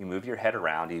landscape, you move your head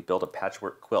around, you build a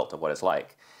patchwork quilt of what it's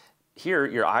like. Here,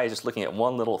 your eye is just looking at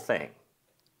one little thing.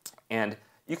 And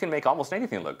you can make almost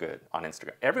anything look good on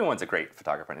Instagram. Everyone's a great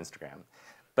photographer on Instagram.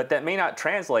 But that may not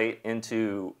translate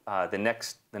into the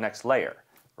next layer,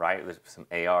 right? There's some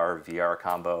AR, VR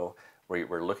combo where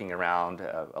we're looking around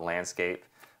a landscape.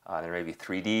 There may be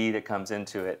 3D that comes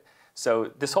into it.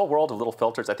 So this whole world of little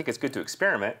filters, I think it's good to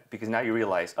experiment because now you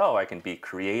realize, oh, I can be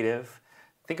creative.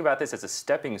 Think about this as a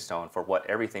stepping stone for what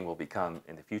everything will become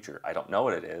in the future. I don't know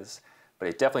what it is, but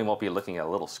it definitely won't be looking at a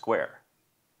little square.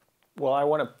 Well, I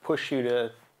want to push you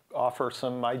to offer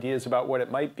some ideas about what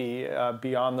it might be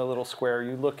beyond the little square.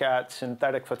 You look at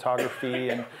synthetic photography,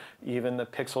 and even the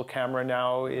Pixel camera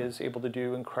now is able to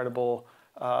do incredible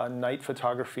night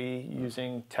photography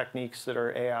using techniques that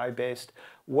are AI-based.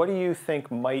 What do you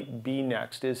think might be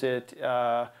next? Is it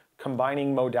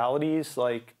combining modalities?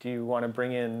 Like, do you want to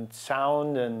bring in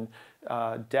sound and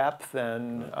depth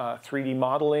and 3D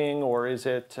modeling, or is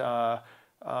it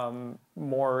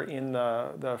more in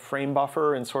the frame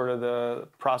buffer and sort of the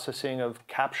processing of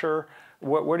capture?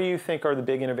 What do you think are the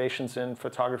big innovations in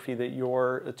photography that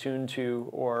you're attuned to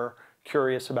or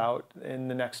curious about in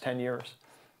the next 10 years?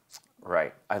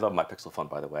 Right. I love my Pixel phone,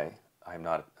 by the way. I'm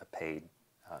not a paid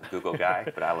Google guy,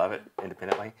 but I love it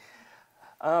independently.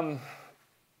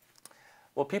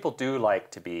 Well, people do like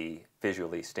to be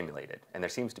visually stimulated, and there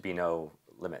seems to be no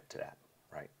limit to that,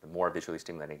 right? The more visually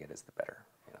stimulating it is, the better.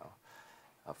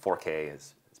 4K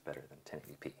is better than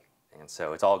 1080p, and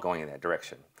so it's all going in that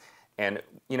direction. And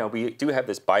we do have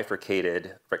this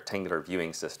bifurcated rectangular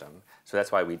viewing system, so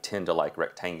that's why we tend to like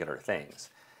rectangular things.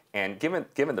 And given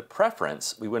the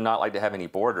preference, we would not like to have any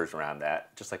borders around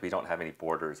that, just like we don't have any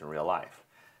borders in real life.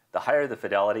 The higher the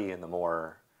fidelity and the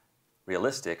more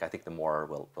realistic, I think the more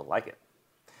we'll like it.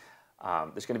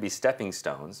 There's going to be stepping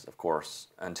stones, of course,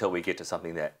 until we get to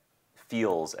something that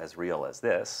feels as real as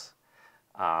this.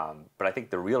 But I think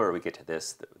the realer we get to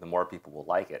this, the more people will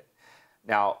like it.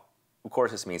 Now, of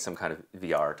course, this means some kind of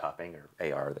VR topping or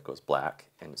AR that goes black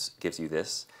and gives you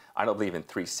this. I don't believe in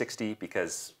 360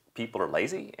 because people are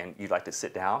lazy and you'd like to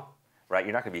sit down, right?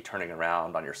 You're not going to be turning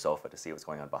around on your sofa to see what's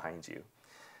going on behind you.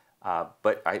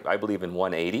 But I believe in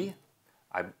 180.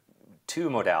 Two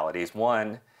modalities.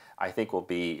 One, I think will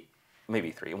be,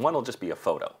 maybe three. One will just be a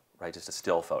photo, right? Just a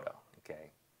still photo,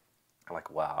 okay? I'm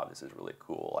like, wow, this is really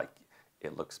cool. Like,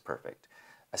 it looks perfect.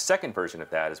 A second version of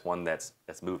that is one that's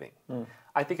moving.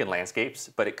 I think in landscapes,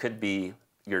 but it could be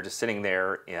you're just sitting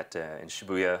there in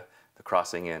Shibuya, the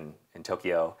crossing in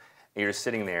Tokyo, and you're just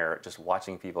sitting there just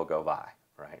watching people go by,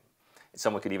 right? And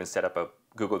someone could even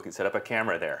Google could set up a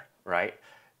camera there, right?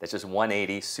 That's just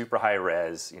 180, super high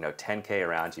res, 10K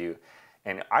around you.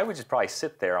 And I would just probably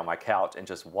sit there on my couch and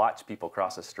just watch people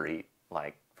cross the street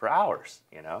like for hours,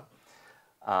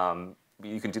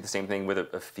 You can do the same thing with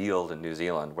a field in New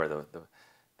Zealand where the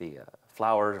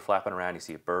flowers are flapping around. You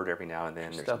see a bird every now and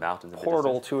then. There's mountains in the distance.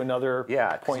 Portal to another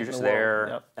point you're just in the there. world.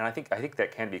 Yep. And I think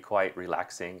that can be quite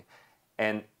relaxing.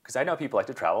 And because I know people like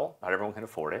to travel, not everyone can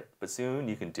afford it, but soon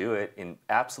you can do it in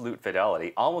absolute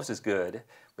fidelity, almost as good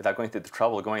without going through the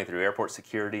trouble of going through airport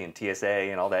security and TSA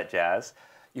and all that jazz.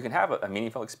 You can have a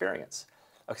meaningful experience.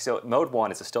 Okay, so mode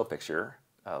 1 is a still picture.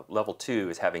 Level 2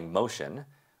 is having motion,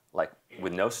 like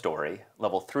with no story.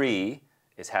 Level 3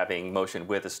 is having motion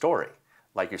with a story,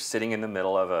 like you're sitting in the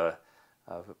middle of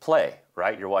play,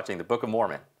 right? You're watching the Book of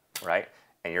Mormon, right?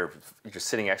 And you're just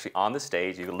sitting actually on the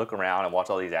stage. You can look around and watch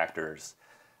all these actors.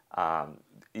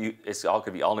 It's all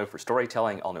could be all new for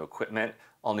storytelling, all new equipment,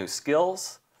 all new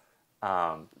skills.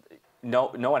 No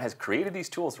one has created these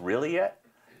tools really yet.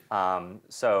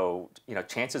 So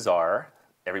chances are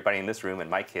everybody in this room and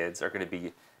my kids are going to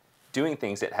be doing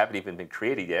things that haven't even been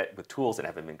created yet with tools that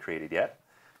haven't been created yet.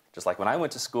 Just like when I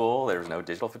went to school, there was no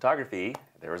digital photography,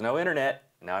 there was no internet.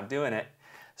 Now I'm doing it.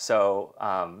 So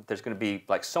there's going to be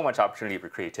like so much opportunity for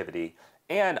creativity.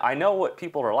 And I know what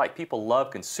people are like. People love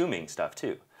consuming stuff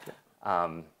too.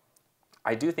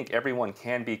 I do think everyone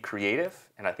can be creative,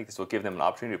 and I think this will give them an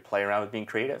opportunity to play around with being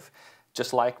creative.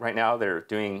 Just like right now they're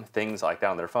doing things like that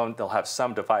on their phone, they'll have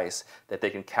some device that they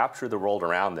can capture the world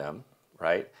around them,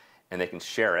 right? And they can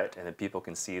share it, and then people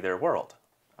can see their world.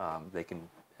 They can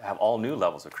have all new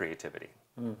levels of creativity.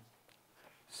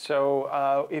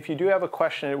 So if you do have a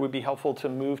question, it would be helpful to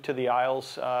move to the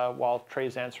aisles while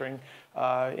Trey's answering.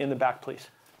 In the back, please.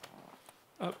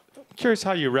 Curious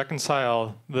how you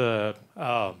reconcile the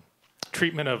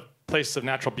treatment of places of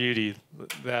natural beauty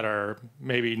that are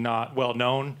maybe not well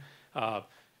known.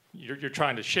 You're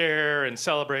trying to share and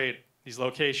celebrate these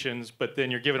locations, but then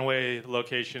you're giving away the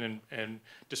location and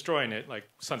destroying it, like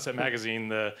Sunset Magazine,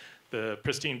 the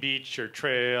pristine beach or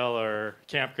trail or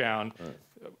campground.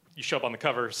 You show up on the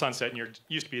cover, Sunset, and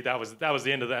that was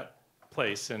the end of that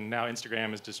place, and now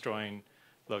Instagram is destroying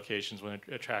locations when it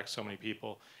attracts so many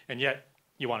people, and yet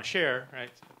you want to share, right?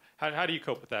 How do you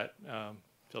cope with that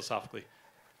philosophically?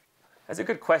 That's a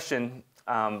good question.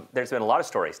 There's been a lot of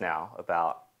stories now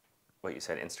about what you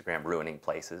said, Instagram ruining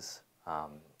places.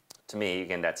 To me,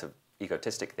 again, that's an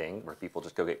egotistic thing where people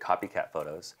just go get copycat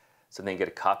photos. So they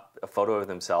get a photo of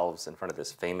themselves in front of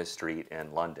this famous street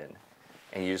in London,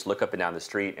 and you just look up and down the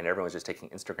street, and everyone's just taking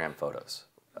Instagram photos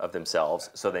of themselves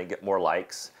so they get more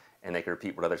likes, and they can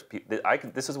repeat what others.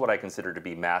 This is what I consider to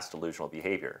be mass delusional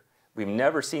behavior. We've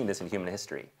never seen this in human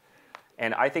history.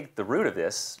 And I think the root of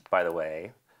this, by the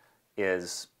way,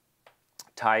 is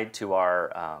tied to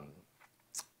our, I'll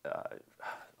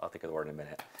think of the word in a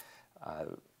minute,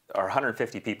 our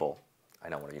 150 people, I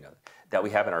know what you know, that we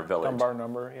have in our village. Dunbar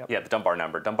number, yep. Yeah, the Dunbar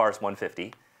number. Dunbar is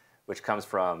 150, which comes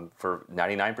from, for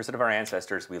 99% of our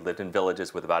ancestors, we lived in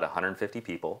villages with about 150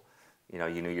 people.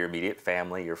 You knew your immediate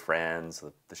family, your friends,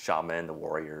 the shaman, the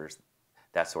warriors,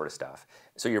 that sort of stuff.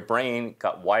 So your brain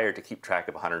got wired to keep track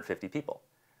of 150 people.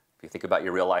 If you think about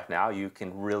your real life now, you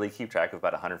can really keep track of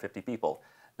about 150 people,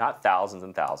 not thousands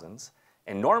and thousands.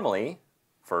 And normally,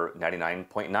 for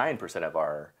 99.9% of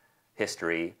our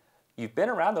history, you've been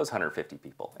around those 150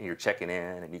 people, and you're checking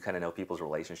in, and you kind of know people's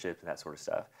relationships and that sort of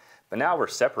stuff. But now we're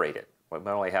separated. We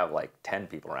only have like 10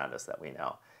 people around us that we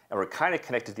know. And we're kind of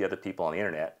connected to the other people on the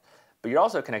internet, but you're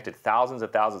also connected to thousands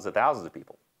and thousands and thousands of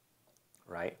people,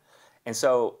 right? And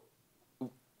so,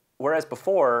 whereas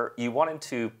before, you wanted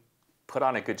to put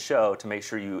on a good show to make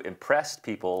sure you impressed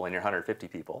people in your 150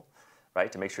 people,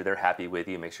 right? To make sure they're happy with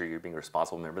you, make sure you're being a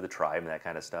responsible member of the tribe and that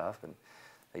kind of stuff, and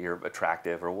that you're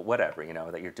attractive or whatever,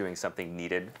 that you're doing something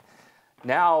needed.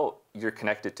 Now you're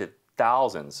connected to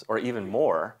thousands or even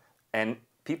more, and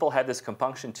people had this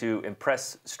compunction to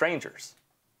impress strangers.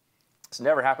 It's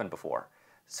never happened before.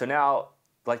 So now,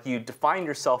 like, you define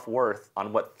your self-worth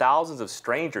on what thousands of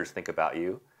strangers think about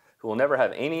you, who will never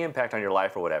have any impact on your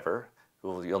life or whatever,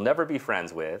 who you'll never be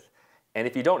friends with. And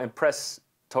if you don't impress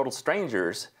total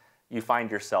strangers, you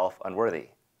find yourself unworthy.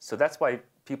 So that's why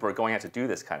people are going out to do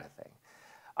this kind of thing.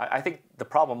 I think the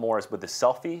problem more is with the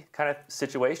selfie kind of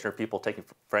situation, or people taking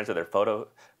friends of their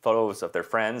photos of their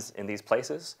friends in these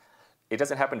places. It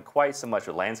doesn't happen quite so much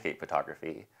with landscape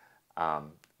photography.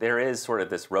 There is sort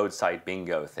of this roadside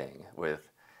bingo thing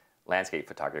with landscape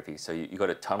photography. So you go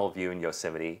to Tunnel View in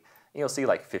Yosemite, and you'll see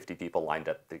like 50 people lined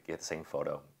up to get the same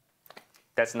photo.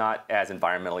 That's not as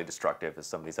environmentally destructive as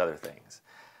some of these other things.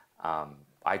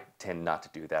 I tend not to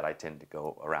do that. I tend to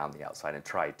go around the outside and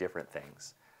try different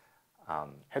things.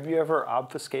 Have you ever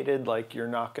obfuscated, like you're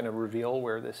not going to reveal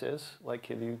where this is? Like,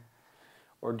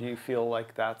 or do you feel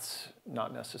like that's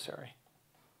not necessary?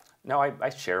 No, I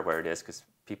share where it is because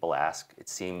people ask. It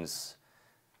seems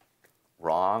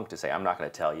wrong to say, I'm not going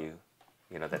to tell you.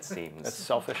 That seems that's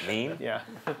selfish. Mean. Yeah.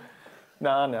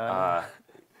 No.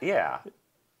 Yeah.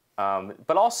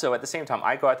 But also, at the same time,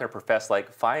 I go out there and profess,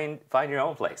 like, find your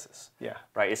own places. Yeah.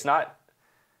 Right? It's not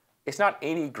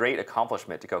any great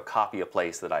accomplishment to go copy a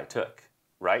place that I took,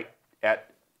 right?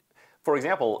 For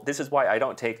example, this is why I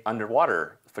don't take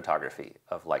underwater photography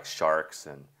of like sharks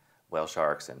and whale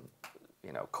sharks and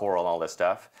coral and all this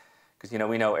stuff, because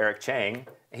we know Eric Chang,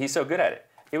 he's so good at it.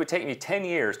 It would take me 10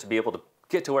 years to be able to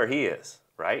get to where he is,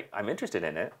 right? I'm interested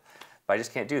in it, but I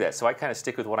just can't do that. So I kind of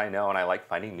stick with what I know, and I like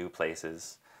finding new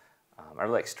places. I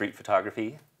really like street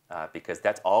photography because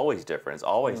that's always different. It's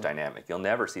always dynamic. You'll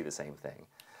never see the same thing.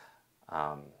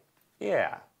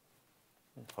 Yeah.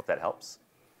 Hope that helps.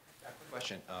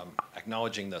 Question,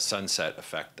 acknowledging the sunset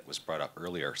effect that was brought up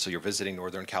earlier. So you're visiting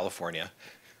Northern California.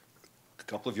 A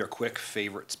couple of your quick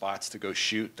favorite spots to go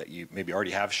shoot that you maybe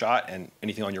already have shot, and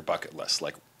anything on your bucket list,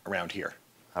 like around here.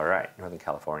 All right, Northern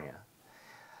California.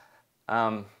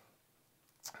 Down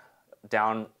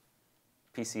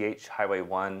PCH Highway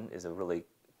 1 is a really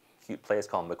cute place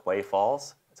called McWay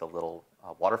Falls. It's a little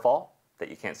waterfall that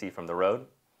you can't see from the road.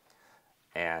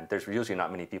 And there's usually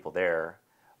not many people there.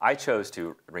 I chose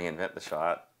to reinvent the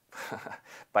shot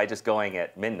by just going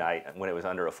at midnight when it was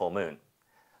under a full moon.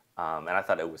 And I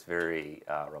thought it was very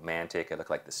romantic. It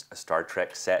looked like a Star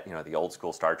Trek set, you know, the old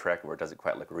school Star Trek where it doesn't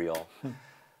quite look real.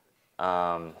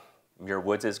 Muir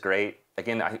Woods is great.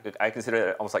 Again, I consider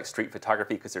it almost like street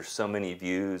photography because there's so many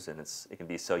views and it can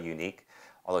be so unique.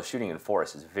 Although shooting in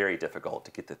forest is very difficult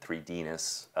to get the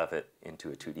 3D-ness of it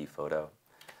into a 2D photo.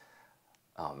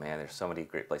 Oh man, there's so many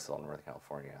great places in Northern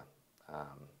California.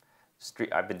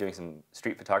 I've been doing some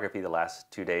street photography the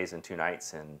last 2 days and 2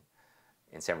 nights in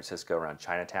San Francisco around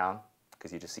Chinatown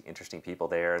because you just see interesting people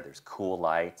there. There's cool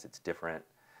lights. It's different.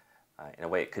 In a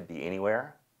way, it could be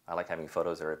anywhere. I like having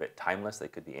photos that are a bit timeless. They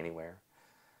could be anywhere.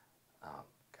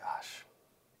 Gosh,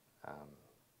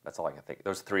 that's all I can think.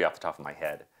 Those 3 off the top of my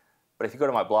head. But if you go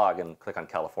to my blog and click on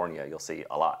California, you'll see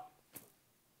a lot.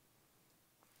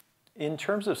 In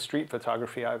terms of street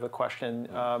photography, I have a question.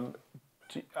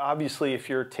 Obviously, if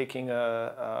you're taking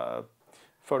a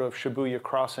photo of Shibuya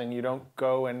Crossing, you don't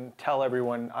go and tell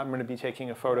everyone, I'm going to be taking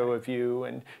a photo of you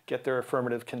and get their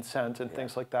affirmative consent and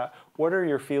things like that. What are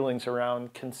your feelings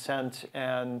around consent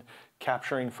and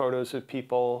capturing photos of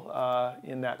people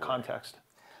in that context?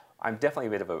 I'm definitely a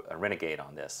bit of a renegade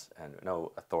on this and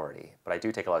no authority, but I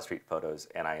do take a lot of street photos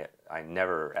and I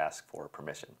never ask for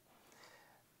permission.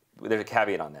 There's a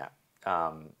caveat on that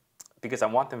because I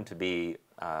want them to be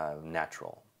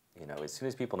natural. You know, as soon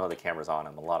as people know the camera's on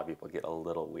them, a lot of people get a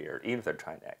little weird, even if they're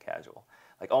trying to act casual.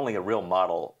 Like only a real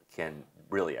model can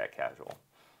really act casual.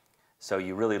 So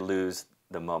you really lose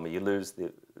the moment. You lose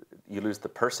the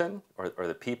person or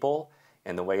the people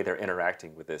and the way they're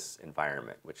interacting with this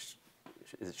environment, which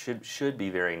should be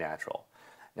very natural.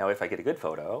 Now, if I get a good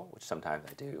photo, which sometimes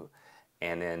I do,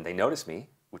 and then they notice me,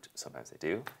 which sometimes they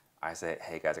do, I say,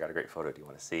 hey guys, I got a great photo. Do you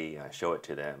want to see? And I show it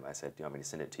to them. I said, do you want me to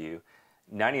send it to you?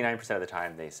 99% of the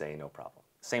time they say no problem.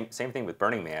 Same thing with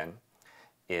Burning Man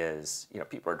is, you know,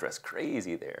 people are dressed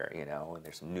crazy there, you know, and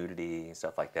there's some nudity and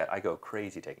stuff like that. I go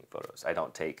crazy taking photos. I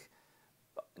don't take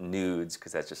nudes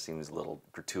because that just seems a little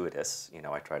gratuitous. You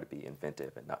know, I try to be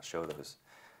inventive and not show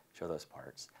those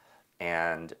parts.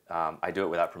 And I do it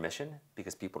without permission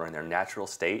because people are in their natural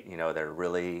state. You know, they're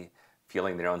really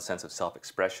feeling their own sense of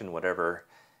self-expression, whatever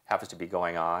happens to be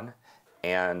going on.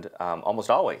 And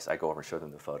almost always, I go over and show them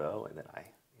the photo, and then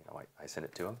I send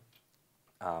it to them.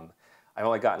 I've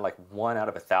only gotten like 1 out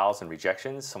of 1,000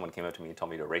 rejections. Someone came up to me and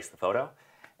told me to erase the photo,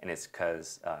 and it's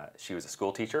because she was a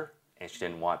school teacher and she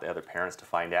didn't want the other parents to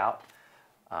find out.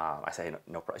 I say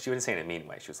no problem. She wasn't saying it in a mean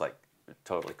way. She was like,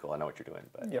 totally cool. I know what you're doing,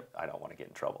 but I don't want to get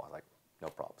in trouble. I was like, no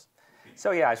problems. So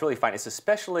yeah, it's really fine. It's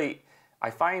especially, I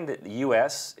find that the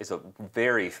U.S. is a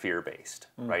very fear-based,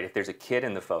 right? If there's a kid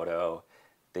in the photo,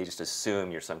 they just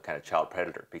assume you're some kind of child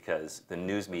predator because the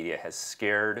news media has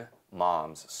scared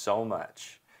moms so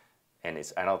much, and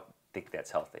I don't think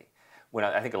that's healthy. When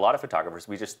I think a lot of photographers,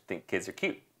 we just think kids are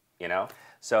cute, you know?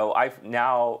 So I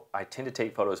tend to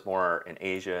take photos more in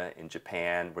Asia, in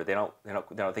Japan, where they don't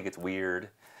think it's weird.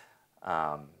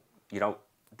 You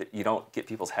don't get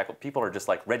people's heckle. People are just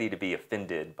like ready to be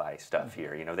offended by stuff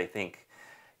here. You know, they think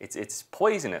it's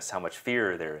poisonous how much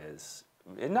fear there is.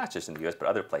 And not just in the U.S., but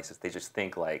other places. They just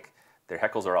think like their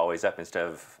heckles are always up instead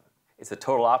of, it's the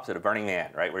total opposite of Burning Man,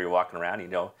 right? Where you're walking around, you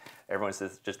know, everyone's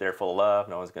just there full of love.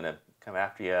 No one's going to come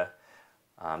after you.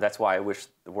 That's why I wish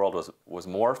the world was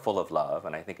more full of love,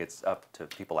 and I think it's up to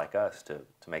people like us to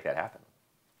make that happen.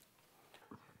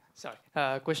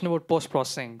 Sorry, question about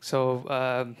post-processing.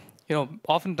 So, you know,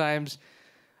 oftentimes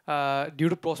due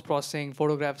to post-processing,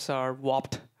 photographs are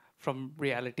warped from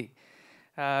reality.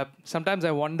 Sometimes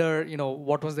I wonder, you know,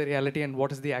 what was the reality and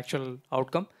what is the actual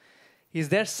outcome? Is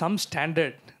there some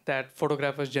standard that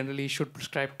photographers generally should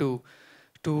prescribe to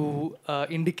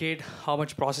indicate how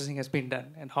much processing has been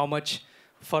done and how much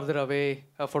further away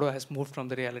a photo has moved from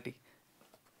the reality?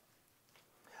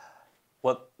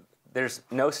 Well, there's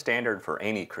no standard for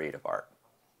any creative art.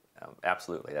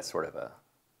 Absolutely, that's sort of a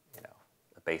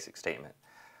basic statement.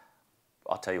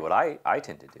 I'll tell you what I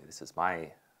tend to do. This is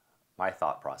my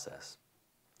thought process.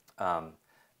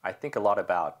 I think a lot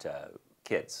about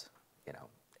kids, you know,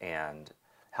 and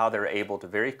how they're able to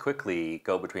very quickly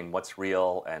go between what's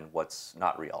real and what's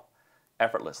not real,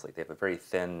 effortlessly. They have a very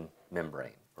thin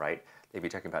membrane, right? They'd be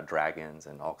talking about dragons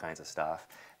and all kinds of stuff,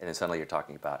 and then suddenly you're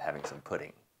talking about having some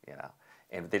pudding, you know,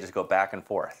 and they just go back and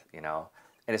forth, you know,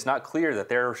 and it's not clear that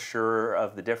they're sure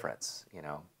of the difference, you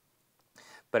know.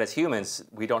 But as humans,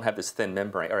 we don't have this thin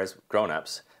membrane, or as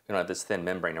grown-ups, we don't have this thin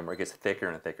membrane anymore. It gets thicker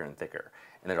and thicker and thicker.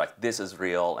 And they're like, this is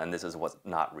real and this is what's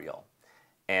not real.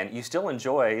 And you still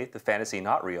enjoy the fantasy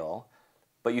not real,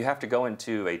 but you have to go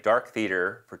into a dark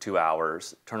theater for 2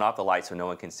 hours, turn off the lights so no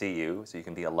one can see you, so you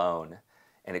can be alone,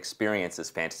 and experience this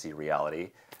fantasy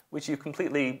reality, which you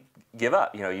completely give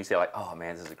up. You know, you say like, oh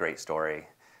man, this is a great story,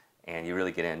 and you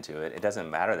really get into it. It doesn't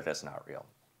matter that it's not real.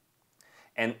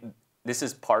 And this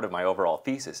is part of my overall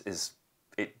thesis, is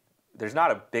there's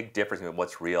not a big difference between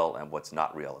what's real and what's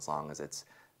not real, as long as it's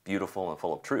beautiful and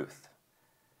full of truth.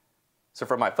 So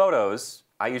for my photos,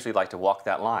 I usually like to walk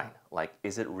that line. Like,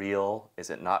 is it real? Is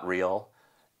it not real?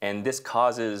 And this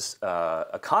causes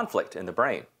a conflict in the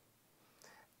brain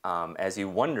as you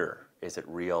wonder, is it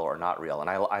real or not real? And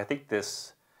I think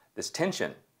this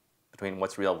tension between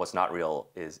what's real and what's not real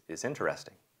is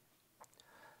interesting.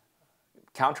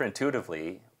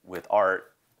 Counterintuitively, with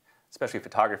art, especially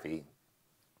photography,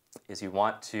 is you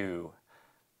want to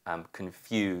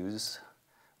confuse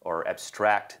or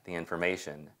abstract the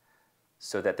information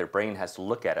so that their brain has to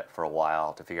look at it for a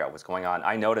while to figure out what's going on.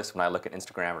 I notice when I look at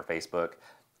Instagram or Facebook,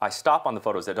 I stop on the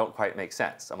photos that don't quite make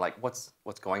sense. I'm like, what's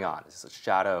going on? Is this a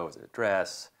shadow? Is it a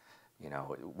dress? You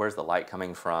know, where's the light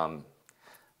coming from?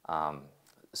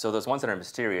 So those ones that are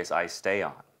mysterious, I stay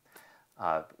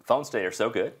on. Phones today are so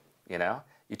good, you know?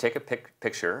 You take a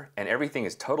picture and everything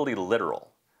is totally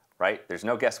literal, right? There's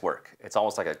no guesswork. It's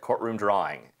almost like a courtroom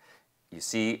drawing. You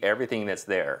see everything that's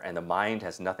there and the mind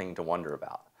has nothing to wonder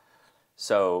about.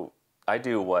 So I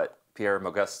do what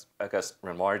Pierre-Auguste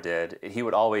Renoir did. He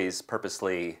would always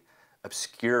purposely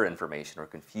obscure information or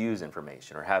confuse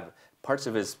information or have parts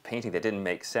of his painting that didn't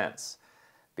make sense.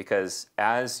 Because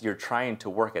as you're trying to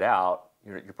work it out,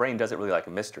 your brain doesn't really like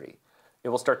a mystery. It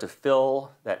will start to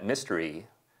fill that mystery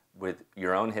with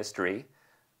your own history,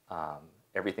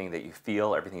 everything that you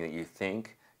feel, everything that you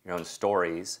think, your own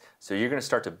stories. So you're going to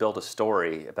start to build a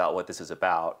story about what this is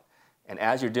about. And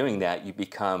as you're doing that, you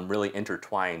become really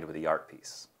intertwined with the art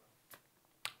piece.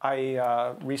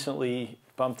 I recently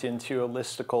bumped into a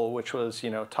listicle which was, you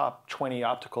know, top 20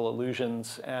 optical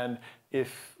illusions. And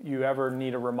if you ever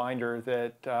need a reminder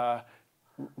that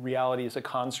reality is a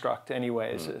construct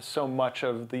anyways, so much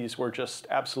of these were just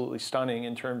absolutely stunning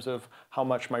in terms of how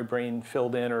much my brain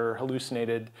filled in or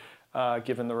hallucinated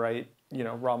given the right, you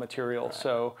know, raw material. Right.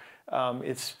 So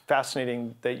it's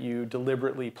fascinating that you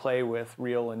deliberately play with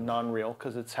real and non-real,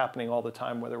 because it's happening all the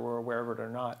time whether we're aware of it or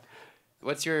not.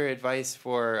 What's your advice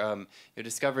for you're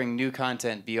discovering new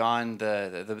content beyond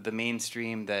the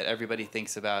mainstream that everybody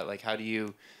thinks about? Like, how do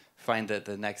you find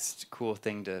the next cool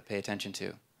thing to pay attention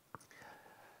to?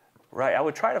 Right, I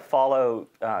would try to follow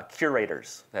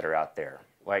curators that are out there.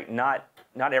 Like, not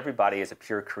everybody is a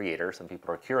pure creator. Some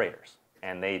people are curators,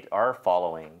 and they are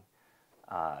following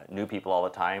new people all the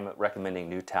time, recommending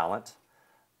new talent.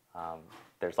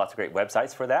 There's lots of great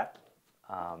websites for that.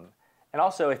 And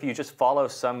also, if you just follow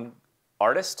some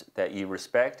artist that you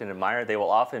respect and admire, they will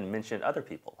often mention other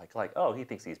people. Like, oh, he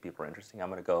thinks these people are interesting. I'm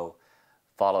going to go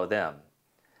follow them.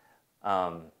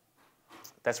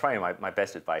 That's probably my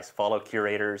best advice. Follow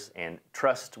curators and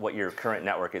trust what your current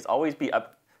network is. Always be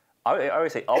I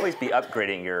always say, always be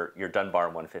upgrading your Dunbar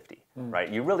 150, right?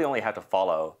 You really only have to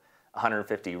follow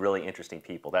 150 really interesting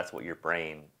people. That's what your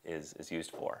brain is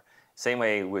used for. Same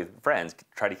way with friends.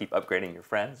 Try to keep upgrading your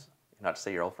friends. Not to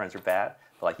say your old friends are bad,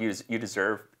 but like you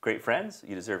deserve great friends.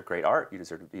 You deserve great art. You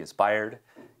deserve to be inspired.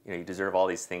 You know, you deserve all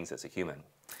these things as a human.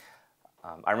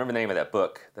 I remember the name of that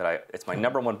book. It's my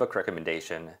 #1 book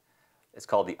recommendation. It's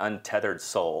called The Untethered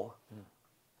Soul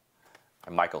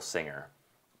by Michael Singer.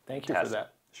 Thank you for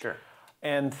that. Sure.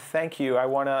 And thank you. I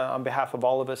want to, on behalf of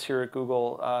all of us here at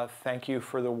Google, thank you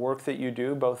for the work that you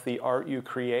do, both the art you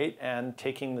create and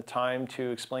taking the time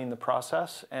to explain the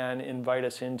process and invite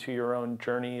us into your own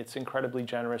journey. It's incredibly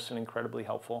generous and incredibly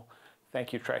helpful.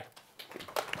 Thank you, Trey.